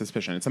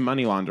suspicion. It's a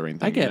money laundering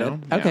thing. I get you it.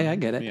 know? Okay, Yeah. I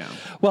get it. Yeah.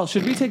 Well,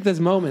 should we take this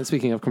moment,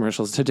 speaking of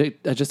commercials, to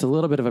take just a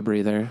little bit of a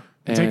breather?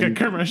 Take a and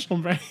commercial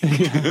break.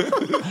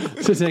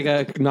 to take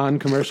a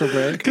non-commercial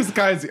break? Because,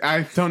 guys,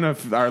 I don't know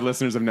if our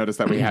listeners have noticed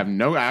that we have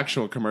no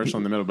actual commercial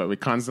in the middle, but we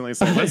constantly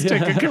say, let's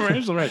take a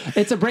commercial break.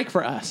 It's a break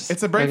for us.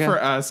 It's a break Okay?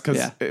 for us because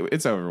Yeah.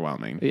 it's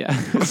overwhelming. Yeah,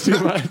 it's too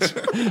much.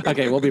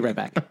 Okay, we'll be right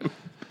back.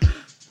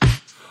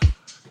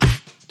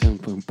 Boom,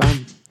 boom,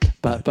 bum.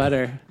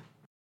 Butter.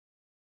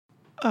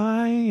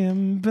 I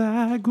am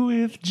back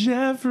with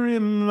Jeffrey,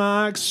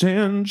 Marx,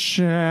 and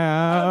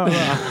Chow.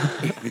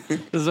 This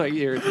is what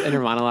your inner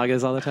monologue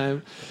is all the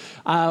time.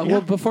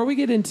 Well, before we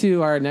get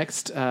into our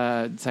next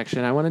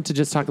section, I wanted to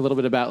just talk a little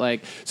bit about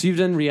so you've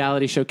done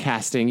reality show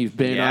casting. You've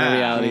been on a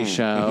reality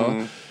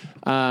show.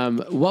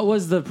 What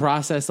was the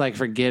process like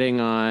for getting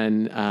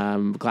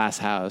on Glass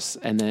House?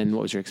 And then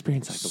what was your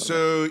experience like?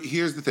 So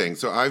here's the thing.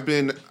 So I've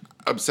been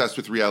obsessed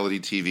with reality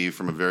TV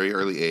from a very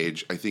early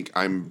age. I think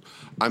I'm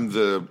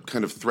the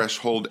kind of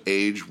threshold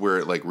age where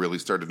it really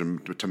started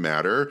to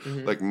matter.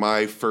 Mm-hmm. Like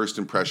my first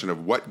impression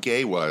of what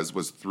gay was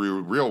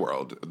through Real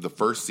World. The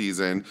first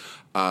season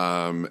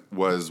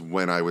was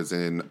when I was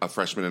a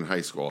freshman in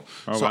high school.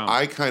 So wow.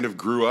 I kind of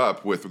grew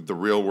up with the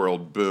Real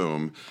World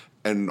boom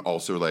and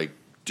also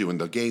doing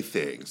the gay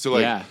thing. So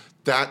Yeah.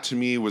 that to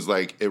me was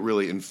like, it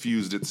really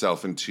infused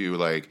itself into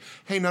like,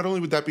 hey, not only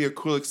would that be a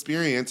cool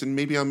experience and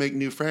maybe I'll make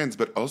new friends,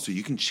 but also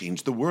you can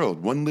change the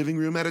world one living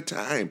room at a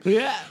time.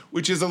 Yeah.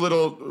 Which is a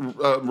little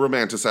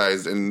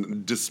romanticized.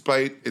 And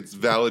despite its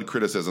valid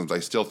criticisms, I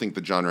still think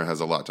the genre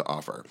has a lot to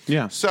offer.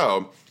 Yeah.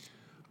 So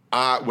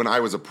when I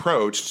was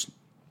approached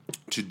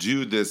to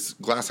do this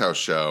Glasshouse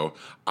show,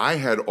 I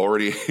had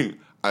already...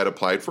 I had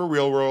applied for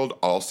Real World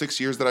all 6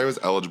 years that I was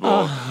eligible.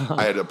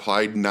 I had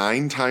applied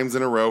 9 times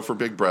in a row for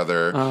Big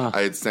Brother.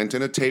 I had sent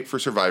in a tape for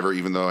Survivor,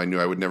 even though I knew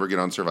I would never get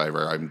on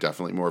Survivor. I'm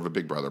definitely more of a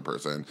Big Brother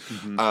person.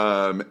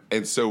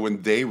 And so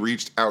when they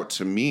reached out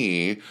to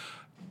me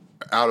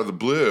out of the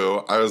blue,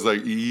 I was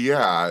like,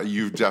 yeah,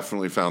 you've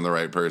definitely found the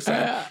right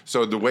person.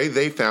 So the way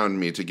they found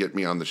me to get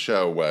me on the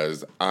show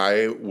was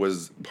I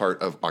was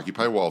part of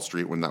Occupy Wall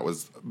Street when that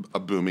was a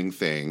booming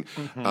thing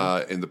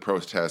in the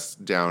protests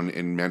down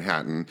in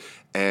Manhattan.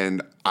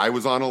 And I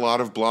was on a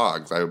lot of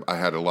blogs. I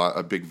had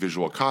a big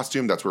visual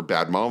costume. That's where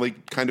Bad Molly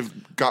kind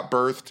of got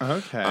birthed.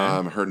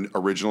 Okay. Her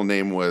original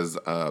name was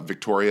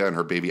Victoria and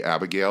her baby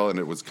Abigail, and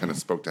it was kind of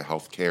spoke to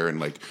healthcare and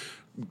like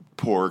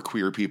poor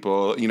queer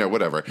people,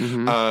 whatever.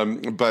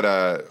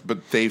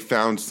 But they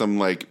found some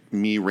like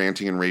me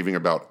ranting and raving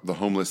about the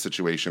homeless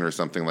situation or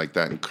something like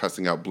that, and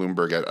cussing out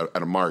Bloomberg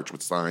at a march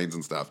with signs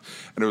and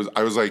stuff. And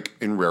I was like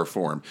in rare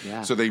form.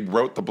 Yeah. So they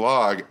wrote the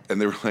blog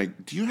and they were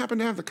like, "Do you happen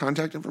to have the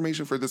contact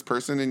information for this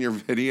person in your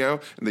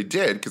video?" And they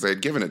did, because I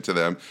had given it to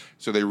them.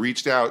 So they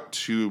reached out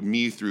to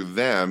me through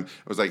them.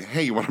 I was like,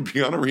 "Hey, you want to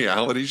be on a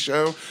reality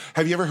show?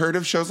 Have you ever heard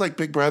of shows like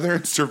Big Brother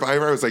and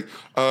Survivor?" I was like,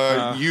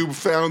 "You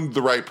found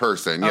the right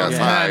person." Yes,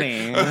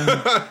 honey.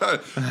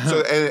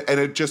 So and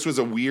it just was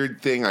a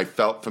weird thing I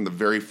felt from the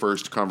very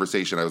first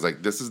conversation. I was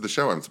like, this is the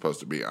show I'm supposed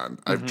to be on.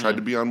 I've tried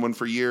to be on one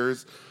for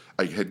years.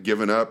 I had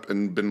given up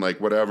and been like,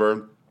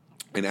 whatever.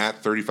 And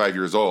at 35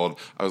 years old,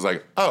 I was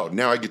like, oh,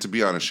 now I get to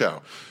be on a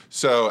show.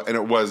 So, and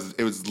it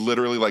was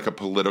literally like a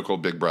political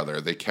Big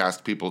Brother. They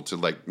cast people to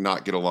like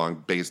not get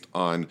along based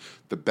on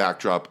the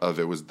backdrop of,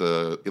 it was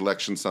the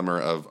election summer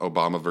of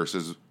Obama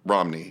versus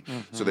Romney.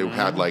 So they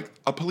had like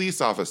a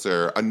police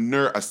officer,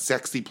 a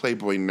sexy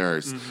Playboy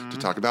nurse to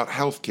talk about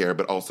healthcare,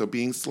 but also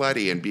being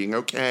slutty and being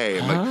okay.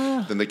 And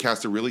like, then they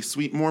cast a really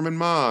sweet Mormon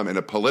mom and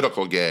a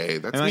political gay.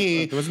 That's And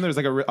me. wasn't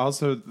there like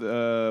also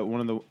one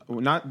of the,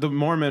 not the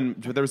Mormon,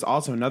 but there was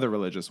also another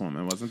religious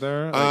woman, wasn't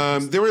there?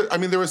 Like, There was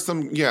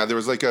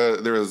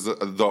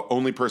the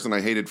only person I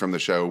hated from the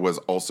show was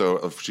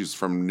also, she's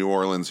from New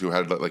Orleans, who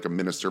had like a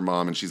minister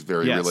mom, and she's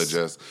very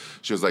religious.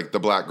 She was like the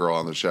black girl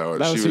on the show.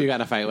 That was who you got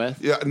in a fight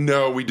with? Yeah,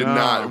 no, we did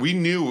not. We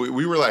knew,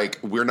 we were like,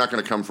 we're not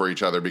going to come for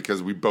each other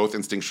because we both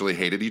instinctually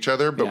hated each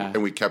other,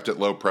 and we kept it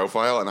low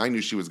profile, and I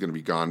knew she was going to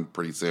be gone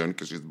pretty soon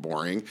because she's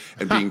boring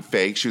and being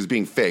fake. She was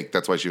being fake.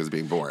 That's why she was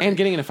being boring. And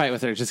getting in a fight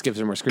with her just gives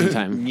her more screen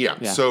time.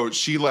 Yeah. So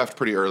she left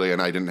pretty early,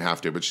 and I didn't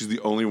have to, but she's the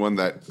only one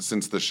that,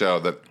 since the show,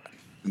 that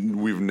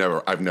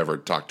I've never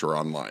talked to her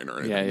online or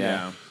anything.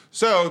 Yeah.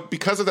 So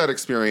because of that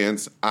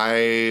experience,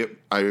 I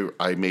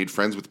made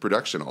friends with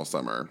production all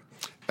summer.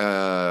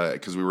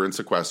 Because we were in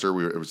sequester.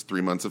 It was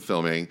 3 months of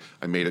filming.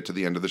 I made it to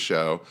the end of the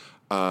show.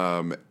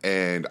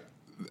 And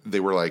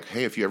they were like,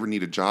 hey, if you ever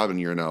need a job and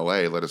you're in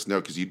LA, let us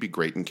know, because you'd be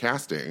great in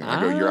casting.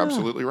 I go, you're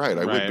absolutely right.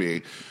 I would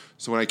be.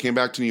 So when I came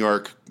back to New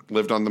York,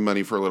 lived on the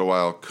money for a little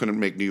while, couldn't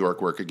make New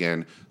York work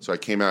again. So I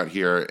came out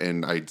here,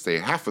 and I'd say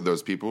half of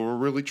those people were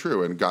really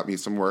true and got me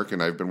some work,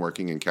 and I've been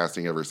working in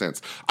casting ever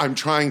since. I'm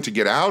trying to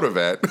get out of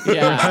it.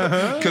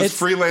 Yeah. Because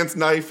freelance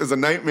life is a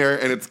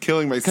nightmare, and it's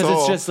killing my soul. Because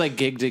it's just like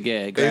gig to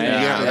gig, right?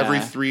 Every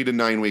 3 to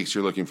 9 weeks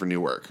you're looking for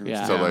new work.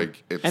 Yeah. So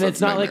like, it's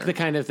not like the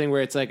kind of thing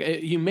where it's like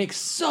you make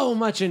so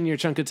much in your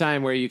chunk of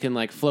time where you can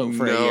like float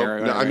for a year.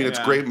 No, I mean, it's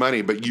great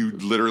money, but you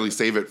literally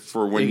save it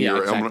for when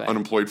you're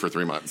unemployed for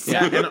 3 months.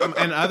 Yeah,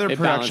 and other It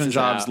production balances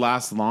jobs out.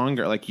 last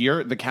longer. Like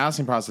the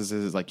casting process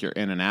is like you're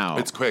in and out.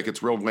 It's quick.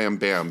 It's real wham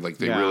bam. Like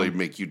they really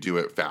make you do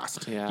it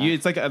fast. Yeah.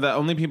 It's like the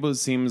only people who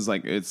seems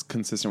like it's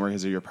consistent work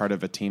is you're part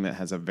of a team that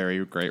has a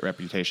very great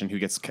reputation, who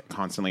gets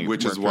constantly.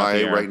 Which is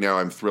why right now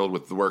I'm thrilled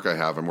with the work I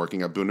have. I'm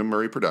working at Boone and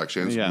Murray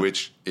Productions,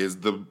 which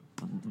is the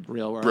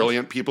Real World.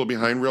 brilliant people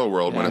behind Real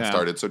World when it Yeah.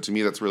 started. So to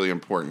me, that's really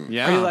important.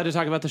 Yeah. Are you allowed to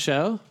talk about the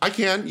show? I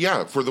can,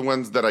 for the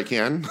ones that I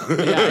can.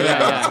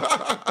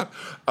 Yeah.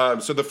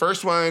 So the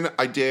first one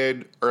I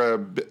did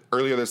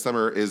earlier this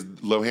summer is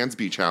Lohan's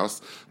Beach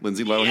House.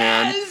 Lindsay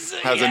Lohan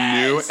has a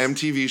new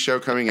MTV show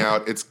coming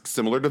out. It's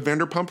similar to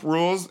Vanderpump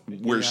Rules,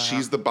 where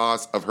she's the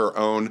boss of her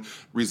own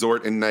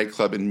resort and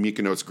nightclub in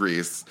Mykonos,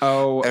 Greece.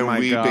 Oh, and my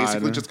we God.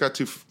 basically just got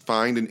to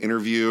find and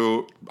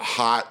interview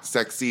hot,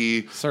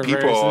 sexy Servers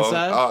people,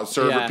 and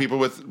stuff? people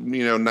with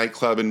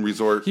nightclub and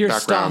resort Your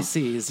backgrounds.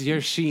 Stasis, your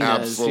Sheenas.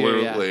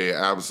 Absolutely.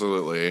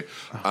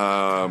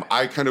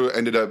 I kind of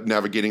ended up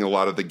navigating a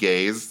lot of the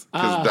gays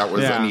because that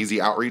was an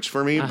easy outreach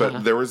for me.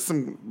 But there was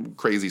some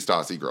crazy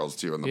Stassi girls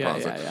too in the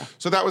process. Yeah.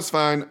 So that was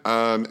fun.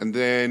 And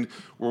then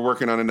we're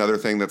working on another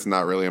thing that's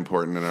not really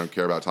important and I don't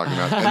care about talking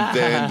about. And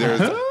then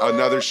there's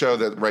another show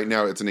that right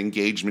now it's an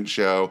engagement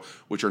show,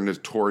 which are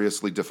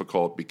notoriously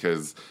difficult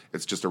because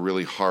it's just a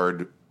really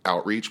hard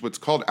outreach. What's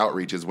called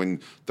outreach is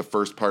when the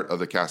first part of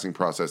the casting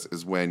process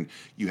is when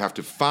you have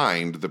to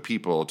find the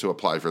people to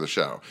apply for the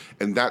show.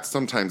 And that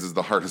sometimes is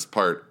the hardest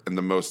part and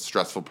the most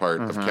stressful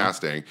part of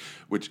casting,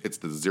 which it's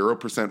the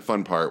 0%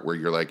 fun part where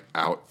you're like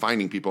out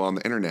finding people on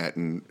the internet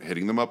and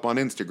hitting them up on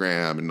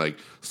Instagram and like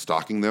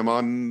stalking them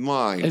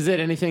online. Is it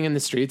anything in the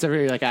streets ever?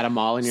 You're like at a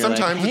mall and you're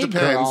Sometimes like, hey, it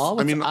depends. girl,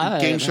 I mean, what's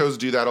up? game shows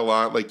do that a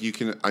lot. Like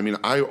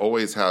I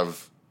always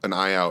have an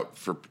eye out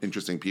for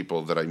interesting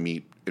people that I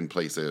meet in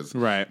places.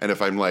 Right. And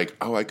if I'm like,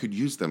 oh, I could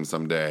use them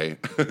someday.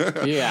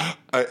 Yeah.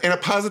 In a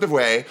positive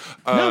way.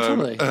 No,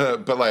 totally.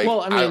 But like,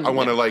 Well, I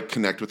want to like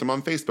connect with them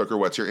on Facebook or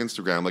what's your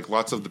Instagram? Like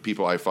lots of the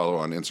people I follow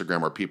on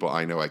Instagram are people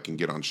I know I can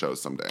get on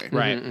shows someday.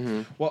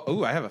 Right.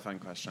 Well, I have a fun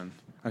question.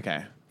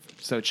 Okay.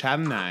 So Chad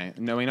and I,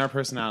 knowing our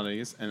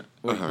personalities, and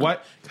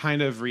what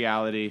kind of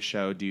reality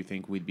show do you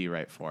think we'd be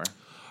right for?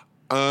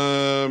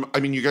 I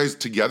mean, you guys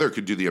together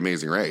could do The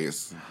Amazing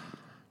Race.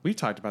 We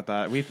talked about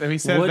that. We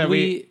said that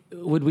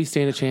would we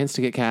stand a chance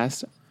to get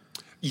cast?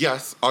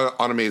 Yes,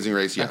 on Amazing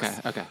Race, yes.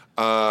 Okay.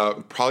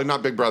 Probably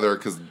not Big Brother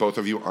because both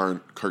of you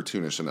aren't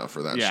cartoonish enough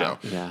for that show.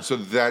 Yeah. So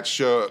that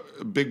show,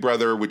 Big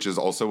Brother, which is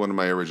also one of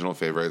my original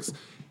favorites,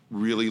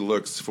 really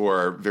looks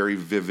for very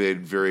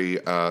vivid, very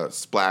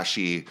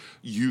splashy,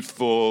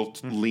 youthful,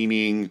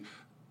 leaning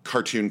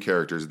cartoon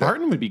characters.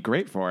 Barton would be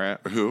great for it.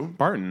 Who?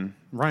 Barton.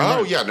 Ryan. Oh,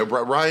 Barton. yeah. No,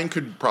 Ryan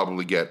could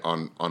probably get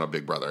on a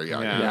Big Brother.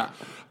 Yeah.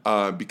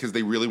 Because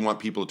they really want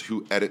people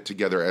to edit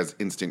together as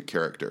instant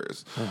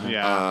characters.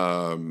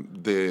 Yeah.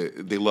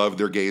 They love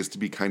their gays to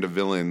be kind of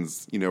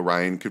villains. You know,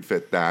 Ryan could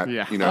fit that.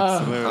 Yeah. You know,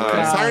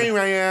 Absolutely. Sorry,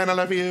 Ryan, I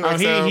love you. Oh,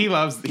 he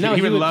loves. He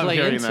would love play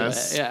hearing into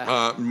this. it,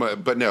 yeah.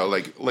 But no,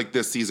 like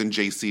this season,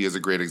 JC is a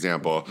great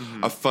example.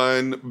 A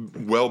fun,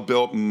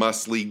 well-built,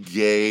 muscly,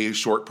 gay,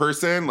 short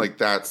person. Like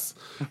that's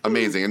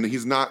amazing, and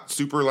he's not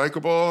super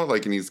likable.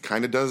 Like, and he's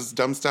kind of does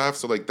dumb stuff.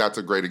 So like that's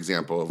a great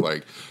example of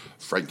like.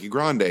 Frankie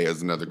Grande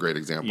is another great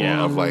example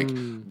of like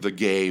the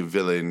gay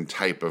villain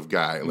type of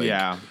guy.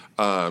 Like,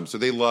 so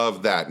they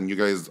love that, and you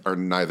guys are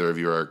neither of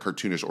you are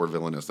cartoonish or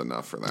villainous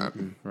enough for that.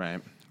 Right.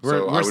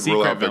 So I would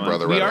rule out Big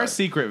Brother. We right are away.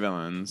 secret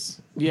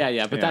villains.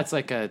 Yeah, but that's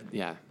like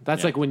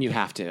like when you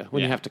have to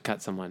you have to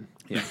cut someone.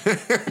 Yeah.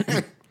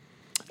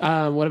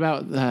 What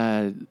about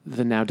the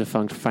now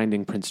defunct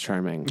Finding Prince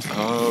Charming?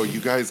 Oh,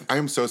 you guys! I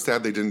am so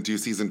sad they didn't do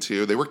season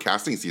 2. They were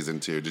casting season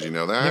 2. Did you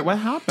know that? Yeah, what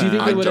happened? Do you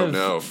think they I would don't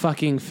have know.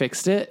 fucking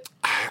fixed it?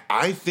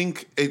 I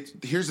think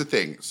here's the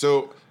thing.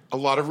 So a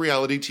lot of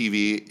reality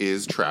TV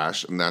is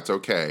trash, and that's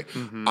okay.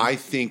 I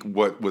think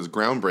what was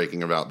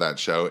groundbreaking about that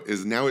show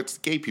is now it's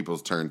gay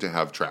people's turn to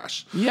have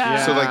trash.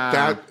 Yeah. So like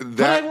that.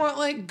 But I want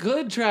like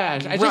good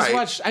trash.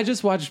 I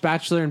just watched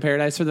Bachelor in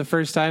Paradise for the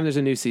first time. There's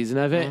a new season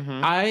of it.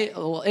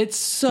 It's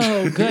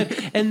so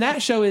good, and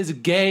that show is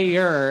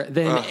gayer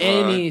than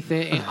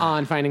anything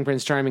on Finding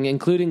Prince Charming,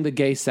 including the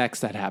gay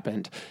sex that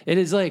happened. It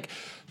is like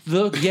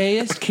the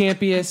gayest,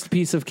 campiest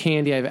piece of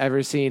candy I've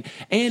ever seen.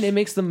 And it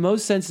makes the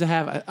most sense to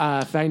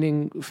have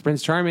Finding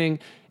Prince Charming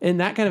in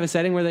that kind of a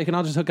setting where they can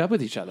all just hook up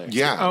with each other.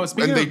 Yeah, Oh,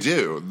 and they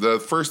do. The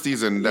first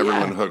season,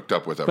 everyone hooked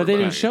up with everybody. But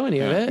they didn't show any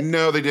of it.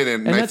 No, they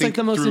didn't. And I that's think like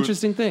the most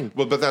interesting thing.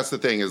 Well, but that's the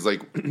thing is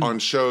like on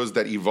shows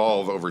that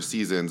evolve over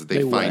seasons,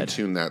 they would. fine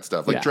tune that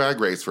stuff. Like Yeah.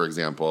 Drag Race, for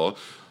example,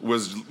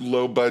 was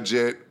low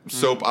budget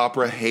soap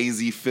opera,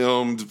 hazy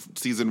filmed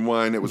season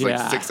 1. It was like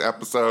Yeah. 6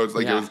 episodes.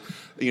 Like it was,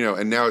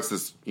 and now it's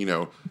this,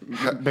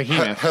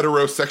 Behemoth.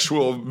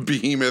 heterosexual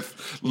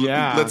behemoth.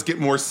 Yeah. Let's get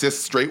more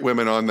cis straight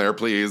women on there,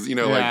 please.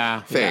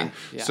 Like thing.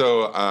 Yeah.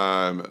 So,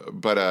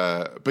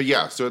 but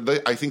yeah. So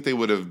I think they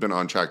would have been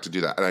on track to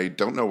do that, and I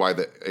don't know why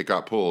it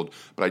got pulled.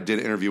 But I did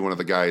interview one of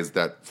the guys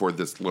that for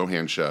this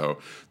Lohan show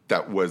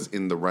that was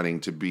in the running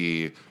to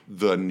be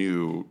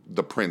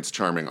the Prince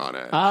Charming on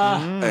it,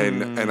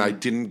 and I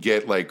didn't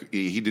get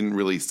he didn't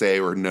really say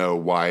or know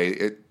why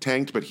it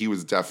tanked, but he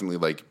was definitely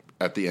like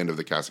at the end of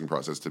the casting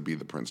process to be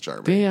the Prince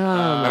Charming. Damn.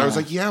 And I was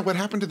like, yeah, what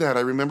happened to that? I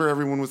remember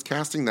everyone was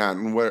casting that,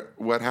 and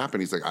what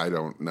happened? He's like, I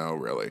don't know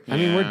really. I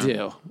mean, we're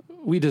due.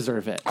 We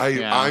deserve it.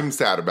 I'm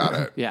sad about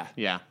it. Yeah.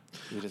 Yeah.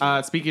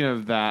 Speaking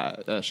of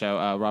that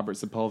show, Robert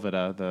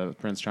Sepulveda, the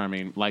Prince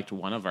Charming, liked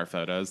one of our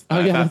photos. Oh,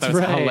 yeah, I thought that's that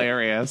was right.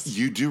 hilarious.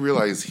 You do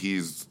realize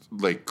he's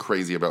like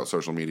crazy about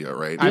social media,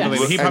 right? I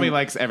believe he probably And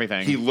likes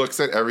everything. He looks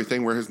at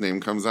everything where his name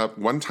comes up.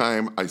 One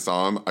time I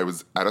saw him, I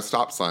was at a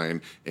stop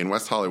sign in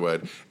West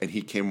Hollywood, and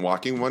he came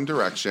walking one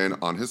direction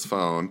on his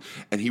phone,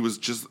 and he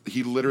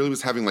literally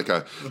was having like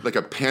a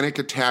panic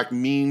attack,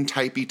 mean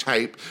typey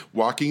type,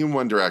 walking in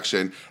one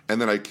direction, and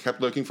then I kept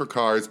looking for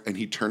cars, and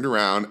he turned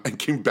around and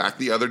came back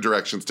the other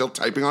direction, still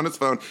typing on his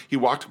phone. He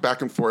walked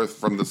back and forth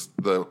from the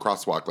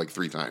crosswalk like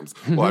 3 times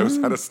while I was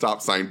at a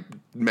stop sign,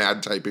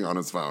 mad typing on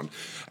his phone.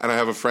 And I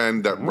have a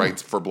friend that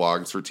writes for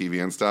blogs for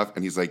TV and stuff,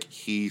 and he's like,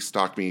 he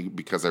stalked me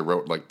because I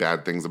wrote like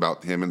bad things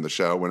about him in the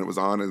show when it was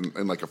on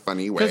in like a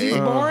funny way. Because he's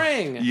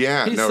boring.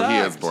 Yeah, he he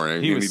sucked. is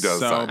boring. He and was he does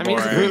so suck. I mean,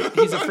 boring.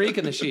 he's a freak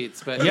in the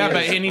sheets, but Yeah, he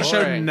but is and he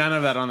showed boring. none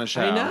of that on the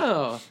show. I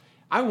know.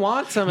 I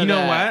want some of You know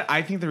that. what?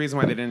 I think the reason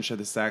why they didn't show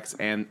the sex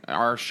and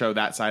our show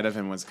that side of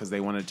him was because they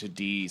wanted to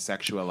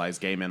desexualize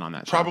gay men on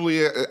that show.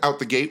 Probably out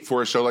the gate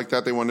for a show like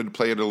that, they wanted to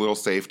play it a little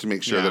safe to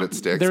make sure Yeah. that it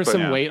sticks. There was but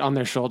some weight on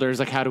their shoulders.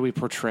 Like, how do we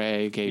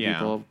portray gay Yeah.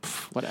 people?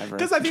 Whatever.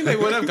 Because I think they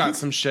would have got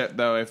some shit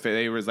though if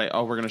they was like,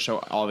 oh, we're going to show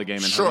all the gay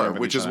men. hooking Sure, up with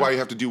which each is other. why you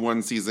have to do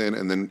one season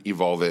and then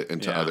evolve it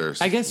into Yeah.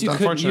 others. I guess you It's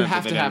could. You unfortunate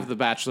have that to they have didn't. The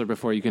Bachelor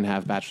before you can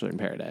have Bachelor in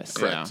Paradise.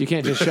 Correct. You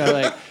can't just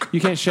show you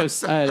can't show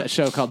a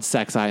show called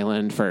Sex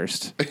Island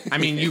first. I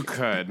mean, you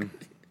could,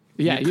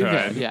 Yeah, you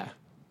could. could. Yeah,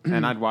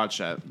 and I'd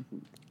watch it.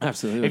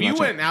 absolutely. If you Watch it.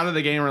 went out of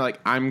the game and were like,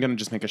 I'm going to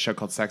just make a show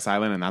called Sex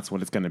Island and that's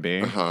what it's going to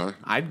be,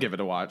 I'd give it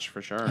a watch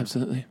for sure.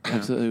 Absolutely,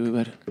 we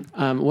would.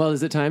 Well,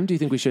 is it time? Do you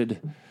think we should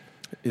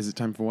Is it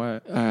time for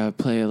what?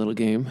 play a little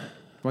game?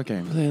 What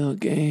game? Play a little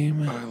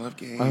game. I love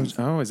games.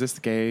 Oh, is this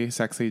the gay,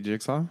 sexy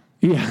jigsaw?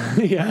 Yeah,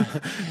 yeah.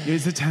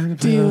 Is it time to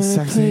Do play you a want to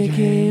play sexy a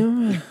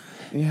game? game?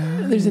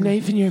 Yeah. There's a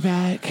knife in your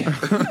back.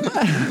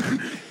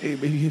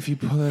 If you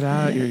pull it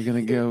out, you're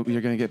gonna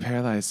get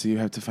paralyzed. So you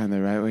have to find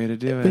the right way to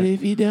do But it.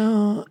 if you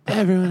don't,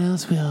 everyone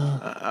else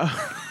will.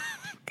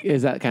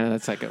 Is that kind of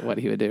that's like what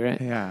he would do, right?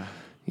 Yeah.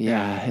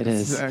 Yeah, it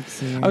is.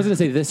 Sexy. I was gonna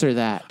say this or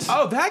that.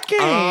 Oh, that game.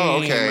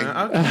 Oh,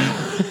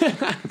 okay.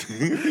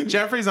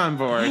 Jeffrey's on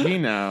board. He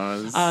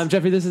knows.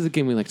 Jeffrey, this is a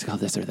game we like to call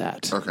this or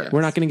that. Okay.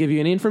 We're not going to give you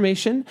any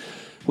information.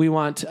 We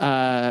want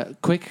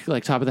quick,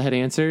 like top of the head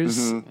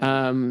answers.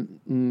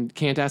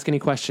 Can't ask any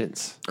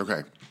questions.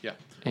 Okay. yeah.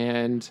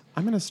 And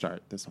I'm gonna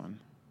start this one.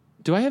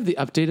 do I have the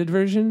updated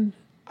version?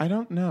 I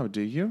don't know.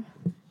 Do you?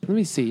 Let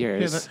me see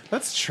yours. Yeah,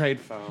 let's trade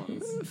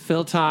phones.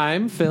 Fill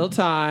time.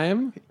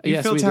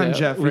 Yes, fill we time, do.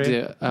 Jeffrey. We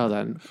do. Hold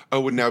on.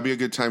 Oh, would now be a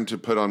good time to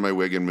put on my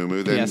wig and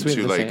muumuu then Yes, we have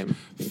to the like same.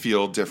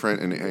 feel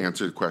different and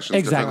answer questions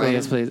Exactly.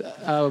 differently? Yes,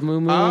 please.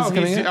 Moo Oh, is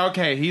coming in.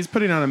 okay. He's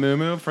putting on a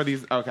muumuu for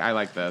these. Okay, I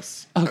like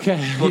this.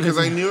 Okay. Well, because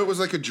I knew it was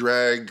like a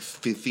drag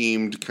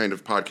themed kind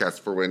of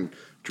podcast for when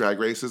Drag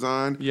Race is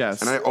on. Yes.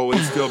 And I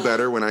always feel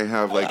better when I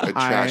have like a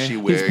trashy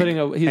wig. He's putting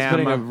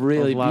a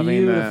really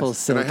loving beautiful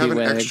this. and I silky have an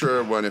wig.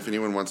 extra one if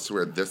anyone wants to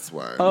wear this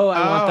one. Oh, I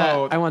want Oh.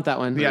 that. I want that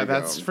one. Yeah, you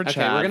that's go. for Okay,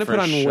 Chad. we're gonna for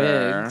put on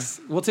sure.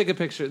 wigs. We'll take a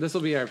picture. This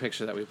will be our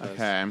picture that we post.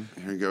 Okay.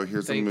 Here you go.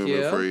 Here's Thank a muumuu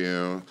you. for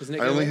you. Does Nick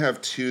I get only it? have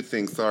two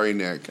things. Sorry,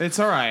 Nick. It's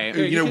all right.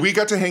 Here, You know, can- we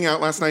got to hang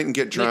out last night and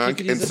get drunk,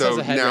 could use and this so as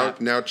a head now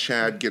wrap. now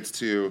Chad gets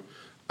to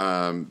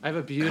I have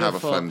a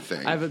beautiful fun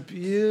thing. I have a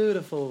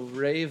beautiful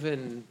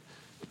raven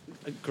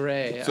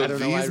gray. So I don't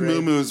know these why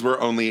raven. muumuus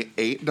were only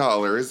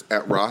 $8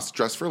 at Ross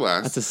Dress for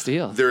Less. That's a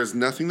steal. There is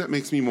nothing that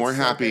makes me more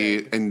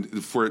happy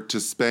and for to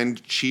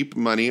spend cheap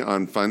money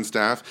on fun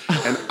stuff.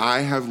 And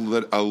I have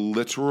a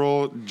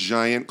literal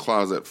giant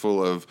closet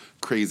full of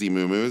crazy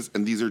muumuus,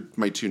 and these are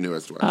my two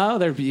newest ones. Oh,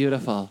 they're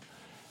beautiful.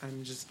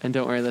 I'm just And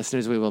don't worry,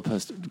 listeners, we will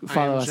post.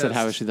 Follow us at just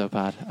How Is She Though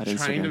Pod on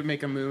trying to Instagram.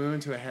 make a muumuu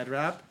into a head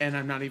wrap, and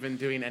I'm not even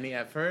doing any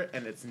effort,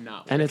 and it's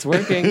not. And it's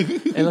working.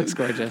 It looks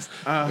gorgeous.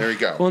 There we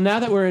go. Well,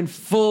 now that we're in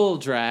full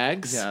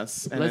drags,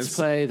 Yes, and let's it's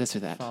play this or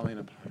that. falling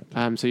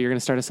apart. So you're going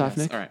to start us off,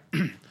 Nick? All right.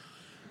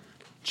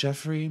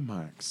 Jeffrey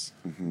Marx.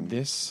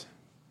 This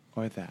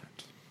or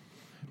that.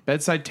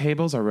 Bedside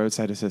tables or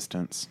roadside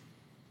assistants.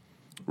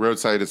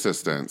 Roadside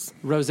assistance.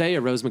 Rose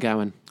or Rose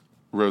McGowan?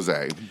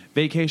 Rosé.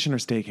 Vacation or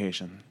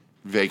staycation.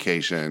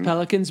 Vacation.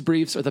 Pelicans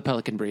briefs or the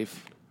Pelican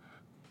brief?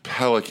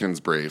 Pelicans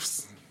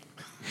briefs.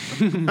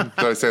 Did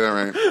I say that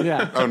right?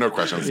 Yeah. Oh, no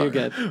question. Sorry.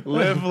 You're good.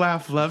 Live,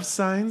 laugh, love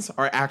signs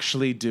or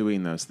actually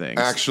doing those things.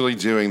 Actually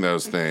doing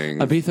those things.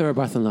 Ibiza or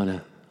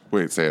Barcelona?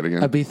 Wait, say it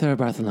again. Ibiza or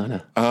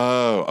Barcelona?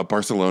 Oh, a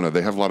Barcelona.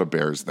 They have a lot of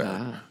bears there.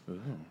 Ah.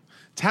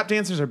 Tap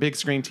dancers or big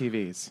screen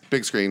TVs.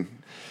 Big screen.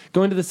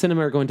 Going to the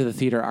cinema or going to the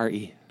theater,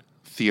 RE?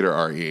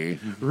 Theater RE.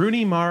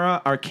 Rooney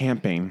Mara or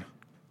camping.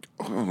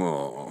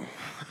 Oh.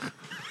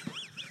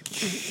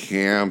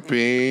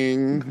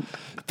 Camping.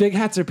 Big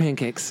hats or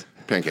pancakes?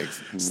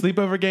 Pancakes.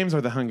 Sleepover games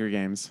or the Hunger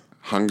Games.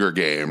 Hunger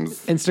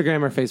Games.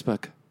 Instagram or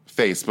Facebook?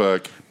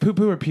 Facebook. Poo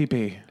poo or pee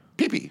pee.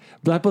 Pee-pee.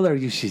 Blackpool or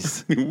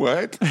Yushis?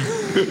 What?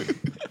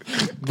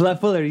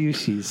 Blackpool or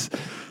Yushis?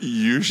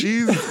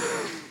 Yushi's?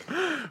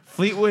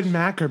 Fleetwood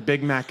Mac or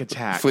Big Mac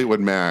Attack. Fleetwood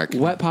Mac.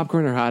 Wet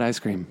popcorn or hot ice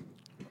cream?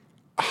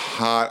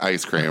 Hot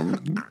ice cream.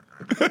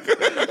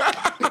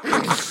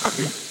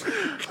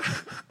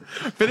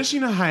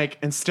 Finishing a hike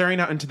and staring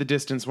out into the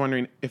distance,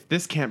 wondering if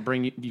this can't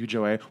bring you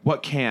joy,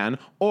 what can?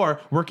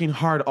 Or working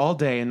hard all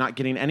day and not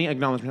getting any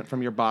acknowledgement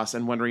from your boss,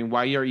 and wondering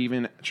why you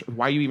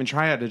even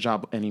try at a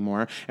job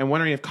anymore, and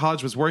wondering if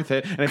college was worth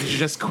it, and if you should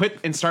just quit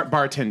and start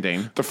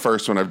bartending. The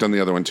first one. I've done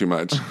the other one too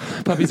much.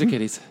 Puppies or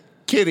kitties?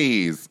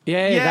 Kitties.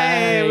 Yay,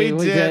 Yay, we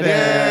did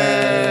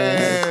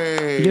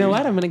it. Yay. You know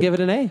what? I'm going to give it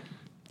an A.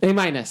 A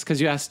minus,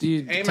 because you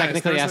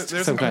technically asked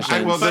There's some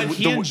questions. But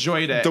he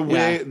enjoyed it.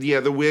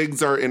 The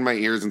wigs are in my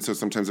ears, and so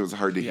sometimes it was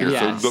hard to hear.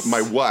 Yes. So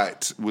my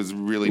what was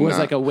really was not,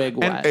 like a wig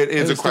what? It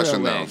is was a through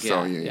question though. wig,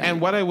 So yeah. yeah. And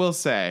what I will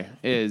say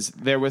is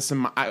there was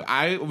some.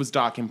 I was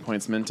docking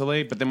points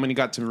mentally, but then when you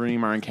got to Rooney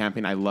Mara and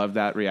camping, I loved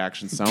that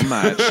reaction so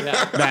much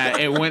that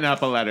it went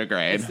up a letter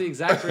grade. It's the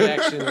exact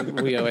reaction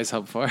we always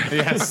hope for.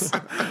 Yes,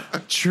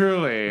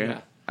 truly.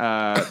 Yeah.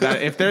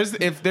 that if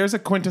there's a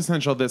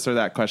quintessential this or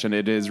that question,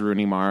 it is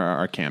Rooney Mara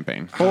our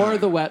camping. Or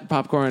the wet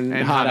popcorn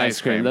and hot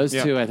ice cream. Those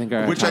two, I think,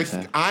 are Which top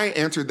 10. I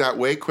answered that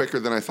way quicker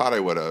than I thought I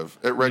would have.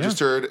 It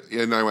registered,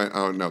 and I went,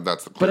 oh, no,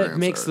 that's the clear But it answer.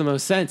 makes the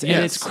most sense. Yes.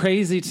 And it's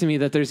crazy to me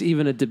that there's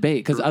even a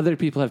debate because other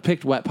people have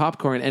picked wet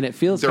popcorn and it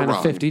feels They're kind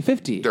wrong. of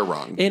 50-50. They're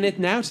wrong. And it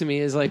now to me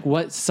is like,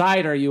 what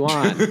side are you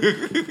on?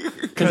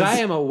 Because I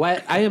am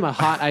a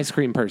hot ice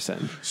cream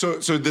person. So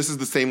this is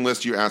the same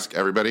list you ask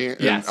everybody?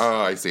 And- Yes. oh,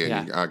 I see.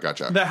 Yeah.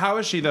 Gotcha. The how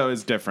is she though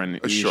is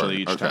different usually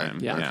each okay. time.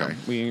 Yeah. Okay.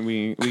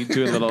 We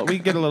do a little. We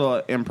get a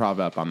little improv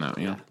up on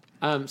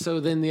that. So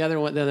then the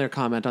other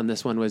comment on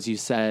this one was you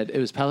said it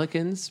was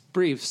Pelicans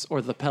briefs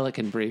or the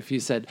Pelican brief. You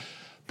said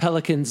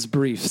Pelicans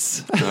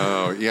briefs.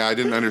 Oh, yeah, I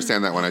didn't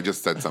understand that one. I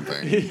just said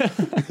something.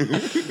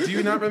 Do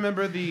you not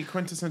remember the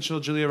quintessential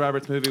Julia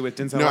Roberts movie with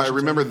Denzel? No, I Washington?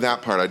 remember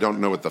that part. I don't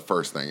know what the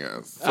first thing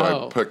is. So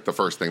Oh. I picked the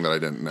first thing that I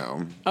didn't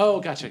know.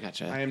 Oh, gotcha.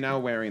 I am now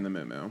wearing the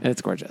muumuu. And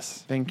it's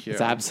gorgeous. Thank you.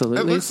 It's It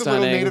absolutely looks stunning. a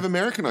little Native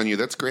American on you.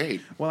 That's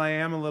great. Well, I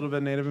am a little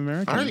bit Native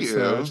American. Are you?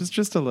 So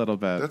just a little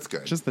bit. That's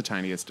good. Just the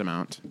tiniest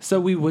amount. So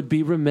we would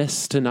be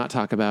remiss to not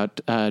talk about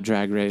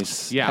Drag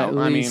Race. Yeah, at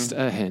I least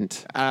mean- a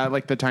hint.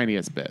 Like the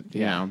tiniest bit,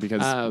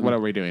 because what are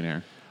we doing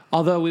here?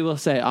 Although we will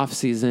say off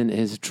season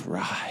is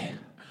dry.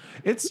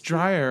 It's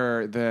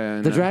drier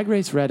than The Drag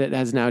Race Reddit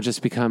has now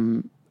just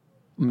become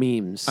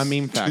memes. a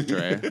meme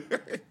factory.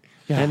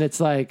 And it's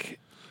like,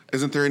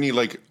 Isn't there any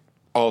like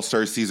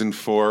All-Star Season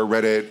 4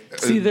 Reddit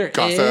see, there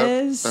gossip?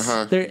 is,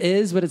 Uh-huh. there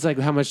is, but it's like,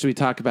 how much do we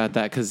talk about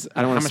that? Because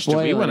I don't want How to much do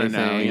spoil we wanna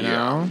anything. know, you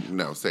know? Yeah.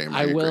 No, same.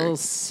 I agree. will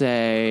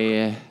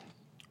say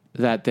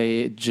that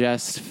they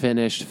just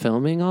finished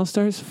filming All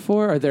Stars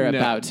 4, or they're No,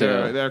 about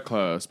to. They're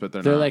close, but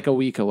they're They're not. like a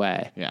week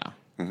away. Yeah.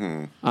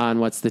 On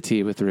What's the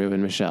Tea with Rue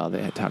and Michelle.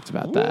 They had talked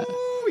about that.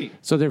 Ooh-wee.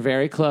 So they're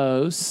very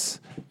close,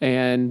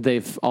 and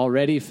they've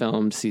already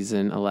filmed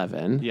season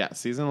 11. Yeah,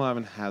 season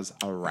 11 has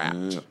a wrap.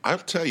 I'll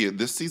tell you,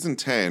 this season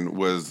 10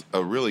 was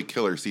a really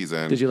killer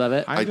season. Did you love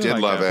it? I did did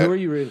like love it. it. Who are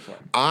you rooting for?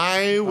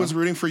 I was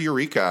rooting for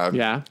Eureka.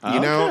 Yeah.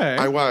 You know, Okay.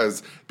 I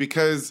was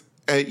because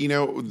there's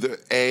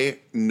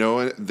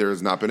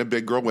not been a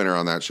big girl winner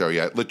on that show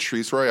yet.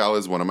 Latrice Royale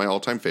is one of my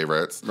all-time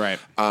favorites. Right.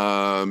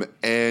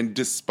 And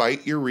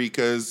despite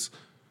Eureka's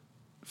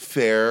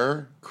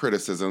fair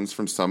criticisms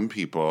from some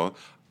people,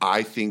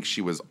 I think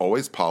she was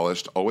always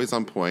polished, always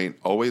on point,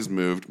 always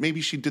moved. Maybe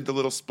she did the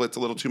little splits a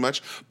little too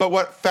much, but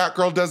what fat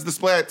girl does the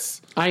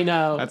splits? I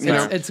know.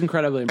 It's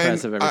incredibly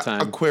impressive every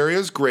time.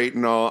 Aquaria's great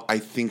and all. I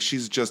think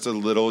she's just a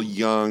little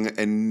young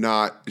and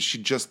she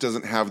just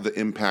doesn't have the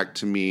impact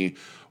to me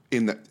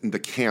in the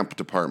camp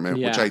department,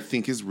 which Yeah. I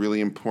think is really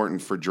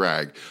important for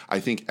drag. I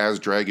think as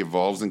drag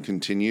evolves and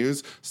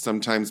continues,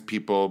 sometimes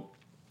people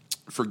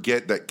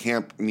forget that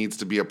camp needs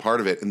to be a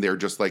part of it and they're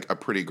just like a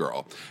pretty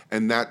girl.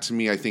 And that to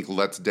me, I think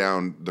lets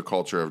down the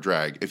culture of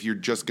drag. If you're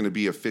just going to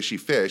be a fishy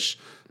fish,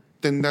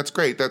 then that's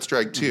great. That's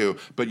drag too.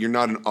 But you're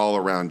not an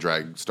all-around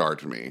drag star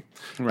to me.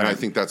 Right. And I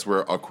think that's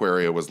where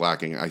Aquaria was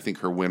lacking. I think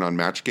her win on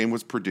Match Game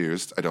was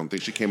produced. I don't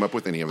think she came up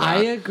with any of that.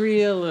 I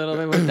agree a little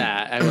bit with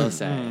that, I will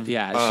say.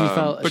 Yeah, she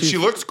felt... But she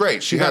looks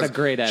great. She got has a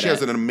great edit. She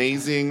has an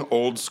amazing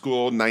old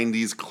school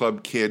 90s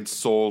club kid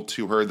soul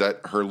to her that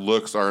her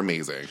looks are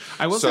amazing.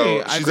 I will so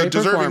say, she's great a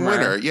deserving performer.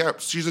 winner. Yeah,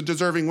 she's a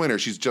deserving winner.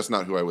 She's just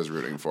not who I was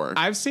rooting for.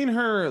 I've seen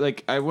her,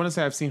 I want to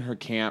say I've seen her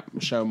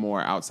camp show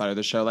more outside of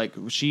the show.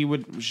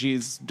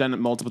 She's done it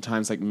multiple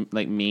times,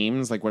 like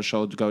memes, like where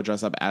she'll go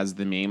dress up as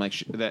the meme, like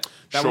that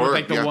one Sure, with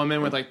like the yeah.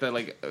 woman with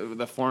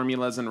the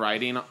formulas and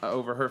writing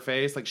over her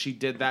face. Like she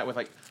did that with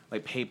like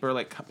paper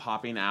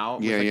popping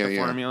out. Yeah, with, yeah, the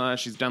yeah. formula.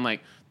 She's done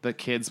like the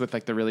kids with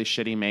like the really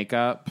shitty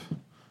makeup.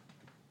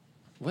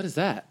 What is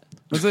that?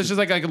 So it's just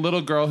like a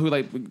little girl who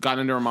got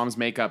into her mom's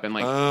makeup and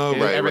Oh,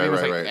 right, everything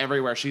was right.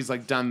 everywhere. She's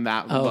done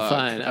that Oh, look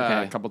fine,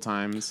 okay. a couple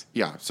times.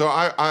 Yeah, so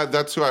I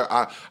that's who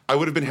I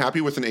would have been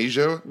happy with an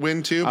Asia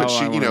win too, but Oh, I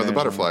she, would've the been.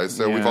 butterflies.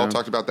 So we've Yeah. all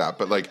talked about that,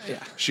 but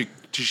she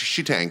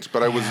tanked.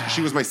 But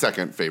she was my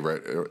second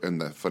favorite in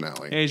the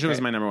finale. Asia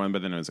was my number one,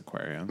 but then it was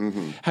Aquaria.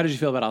 How did you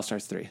feel about All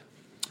Stars 3?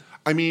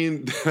 I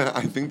mean,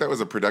 I think that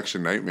was a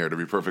production nightmare, to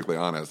be perfectly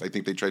honest. I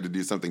think they tried to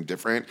do something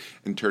different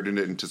and turned it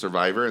into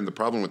Survivor. And the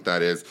problem with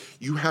that is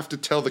you have to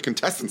tell the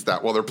contestants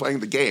that while they're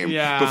playing the game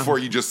before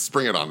you just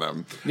spring it on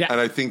them. Yeah.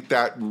 And I think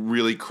that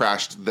really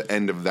crashed the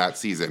end of that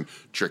season.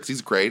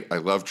 Trixie's great. I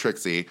love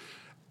Trixie.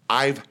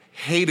 I've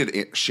hated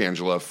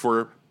Shangela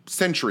for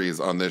centuries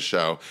on this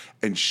show,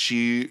 and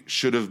she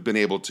should have been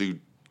able to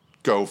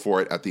go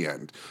for it at the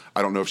end.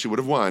 I don't know if she would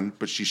have won,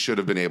 but she should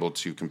have been able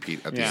to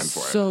compete at the end for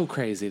it. So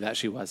crazy that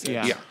she wasn't.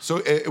 Yeah. Yeah, so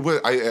it was,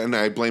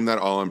 I blame that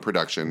all on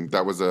production.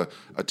 That was a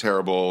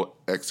terrible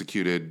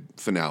executed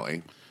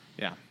finale.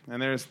 Yeah, and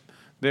there's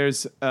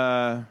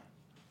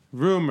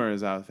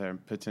rumors out there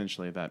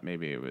potentially that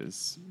maybe it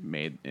was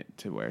made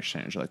to where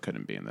Shangela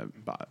couldn't be in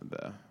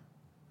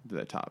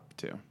the top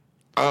two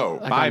Oh,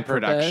 by on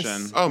purpose?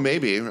 production. oh,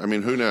 maybe. I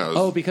mean, who knows?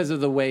 Oh, because of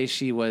the way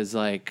she was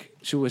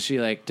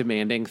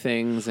demanding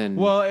things and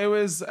Well, it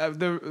was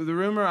the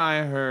rumor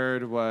I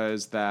heard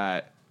was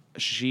that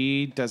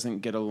she doesn't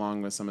get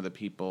along with some of the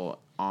people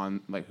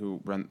on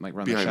who run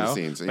Behind the the show,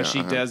 scenes, but yeah,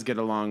 she does get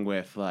along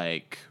with logo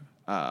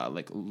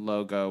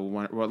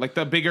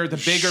the bigger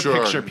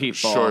picture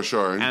people.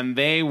 Sure. And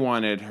they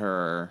wanted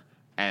her,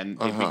 and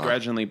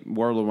they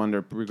World of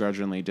Wonder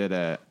begrudgingly did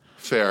it.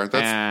 Fair.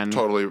 That's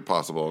totally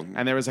possible.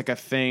 And there was a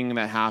thing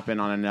that happened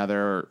on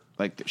another,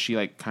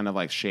 she kind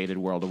of shaded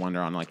World of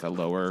Wonder on a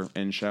lower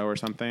end show or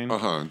something.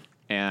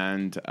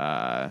 And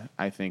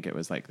I think it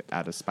was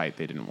out of spite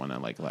they didn't want to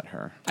let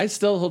her. I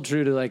still hold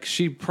true to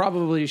she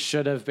probably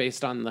should have,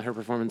 based on her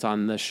performance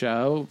on the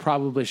show,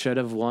 probably should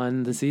have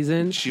won the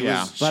season. She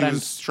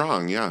was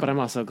strong, yeah. But I'm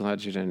also glad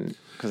she didn't,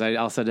 because I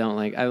also don't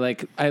I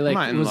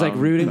was love,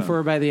 rooting for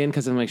her by the end,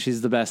 because I'm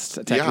she's the best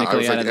technically I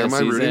was out of this am I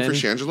season. rooting for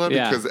Shangela?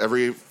 Because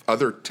every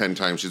other 10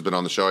 times she's been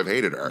on the show, I've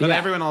hated her. But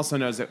everyone also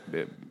knows that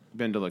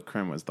Ben de la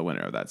Creme was the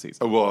winner of that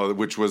season. Well,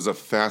 which was a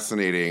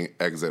fascinating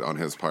exit on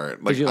his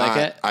part. Did you like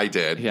it? I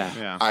did.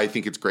 Yeah. I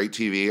think it's great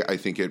TV. I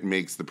think it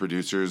makes the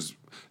producers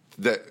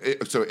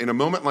so in a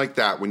moment like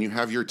that, when you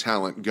have your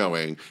talent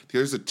going,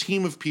 there's a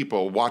team of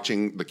people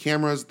watching the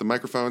cameras, the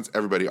microphones,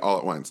 everybody all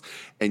at once,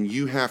 and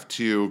you have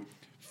to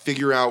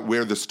figure out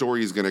where the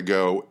story is going to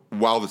go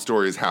while the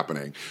story is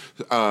happening.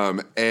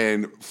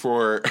 And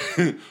for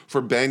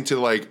Ben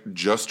to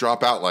just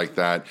drop out like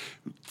that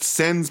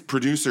sends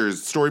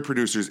story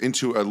producers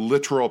into a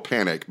literal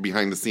panic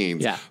behind the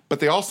scenes. Yeah. But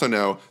they also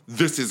know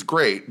this is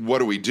great. What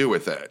do we do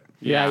with it?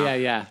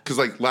 Yeah. Because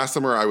last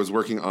summer I was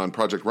working on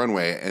Project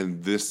Runway,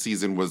 and this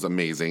season was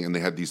amazing. And they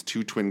had these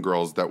two twin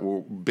girls that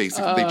were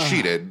basically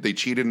they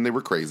cheated and they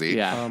were crazy.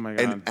 Yeah. Oh my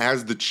God. And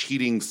as the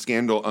cheating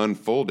scandal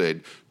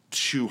unfolded,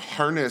 to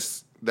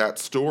harness that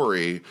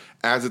story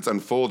as it's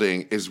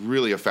unfolding is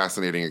really a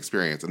fascinating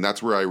experience. And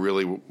that's where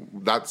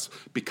that's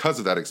because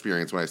of that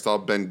experience. When I saw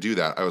Ben do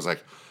that, I was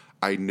like,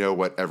 I know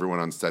what everyone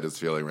on set is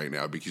feeling right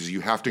now, because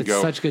you have to It's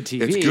go. such good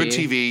TV. It's good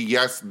TV.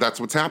 Yes, that's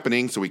what's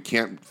happening. So we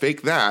can't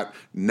fake that.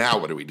 Now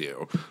what do we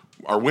do?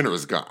 Our winner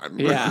is gone.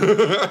 Yeah.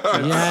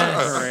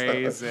 Yes.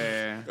 Crazy.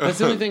 That's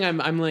the only thing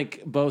I'm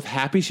both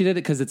happy she did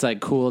it, because it's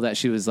cool that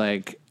she was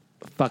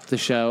fuck the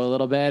show a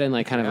little bit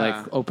and kind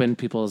of open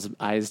people's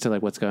eyes to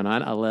what's going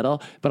on a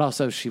little, but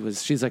also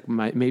she's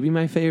maybe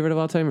my favorite of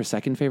all time or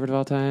second favorite of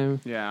all time.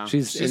 Yeah.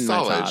 She's in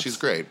solid. my tops. She's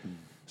great.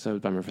 So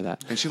bummer for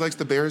that. And she likes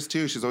the bears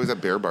too. She's always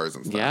at bear bars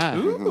and stuff. Yeah.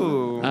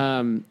 Ooh.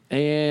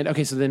 And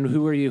okay, so then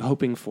who are you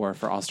hoping for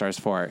All Stars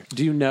 4?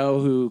 Do you know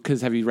who?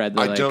 Because have you read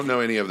the? I don't know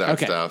any of that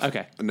stuff.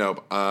 Okay.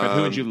 Nope. But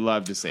who would you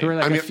love to see? Who are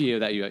a few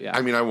that you? Yeah.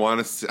 I mean, I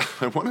want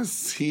to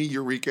see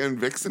Eureka and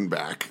Vixen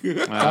back.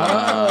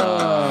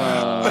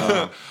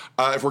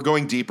 If we're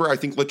going deeper, I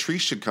think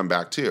Latrice should come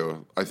back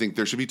too. I think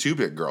there should be two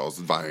big girls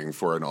vying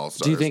for an All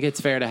Stars. Do you think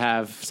it's fair to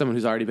have someone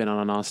who's already been on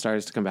an All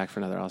Stars to come back for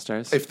another All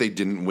Stars? If they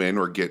didn't win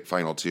or get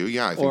final two,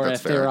 yeah, I think or that's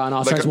if fair. they were on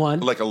All Stars 1?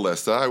 Like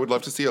Alyssa. I would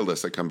love to see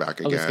Alyssa come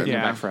back again. Come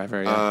back forever.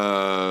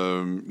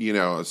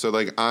 Yeah. So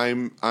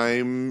I'm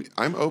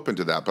open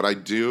to that, but I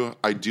do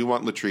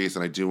want Latrice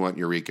and I do want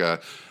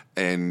Eureka,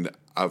 and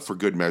for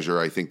good measure,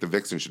 I think the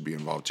Vixen should be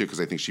involved too,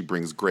 because I think she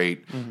brings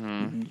great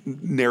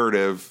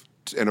narrative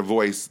and a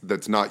voice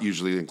that's not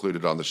usually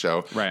included on the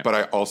show. Right. But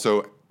I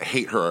also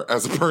hate her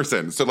as a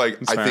person. So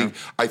That's fair.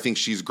 I think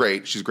she's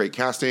great. She's great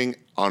casting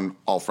on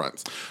all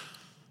fronts.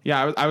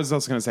 Yeah, I was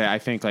also going to say, I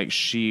think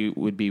she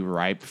would be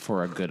ripe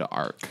for a good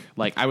arc.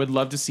 I would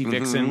love to see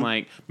Vixen,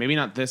 maybe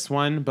not this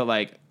one, but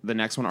the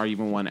next one or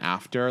even one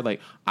after.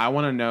 I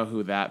want to know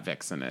who that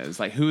Vixen is.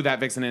 Who that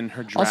Vixen in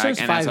her drag All Stars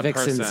and 5 as a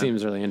Vixen person.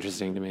 seems really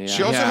interesting to me. Yeah.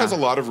 She also has a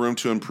lot of room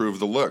to improve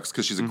the looks,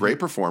 because she's a great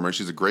performer.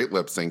 She's a great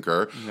lip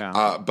syncer.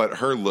 Yeah. But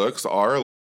her looks are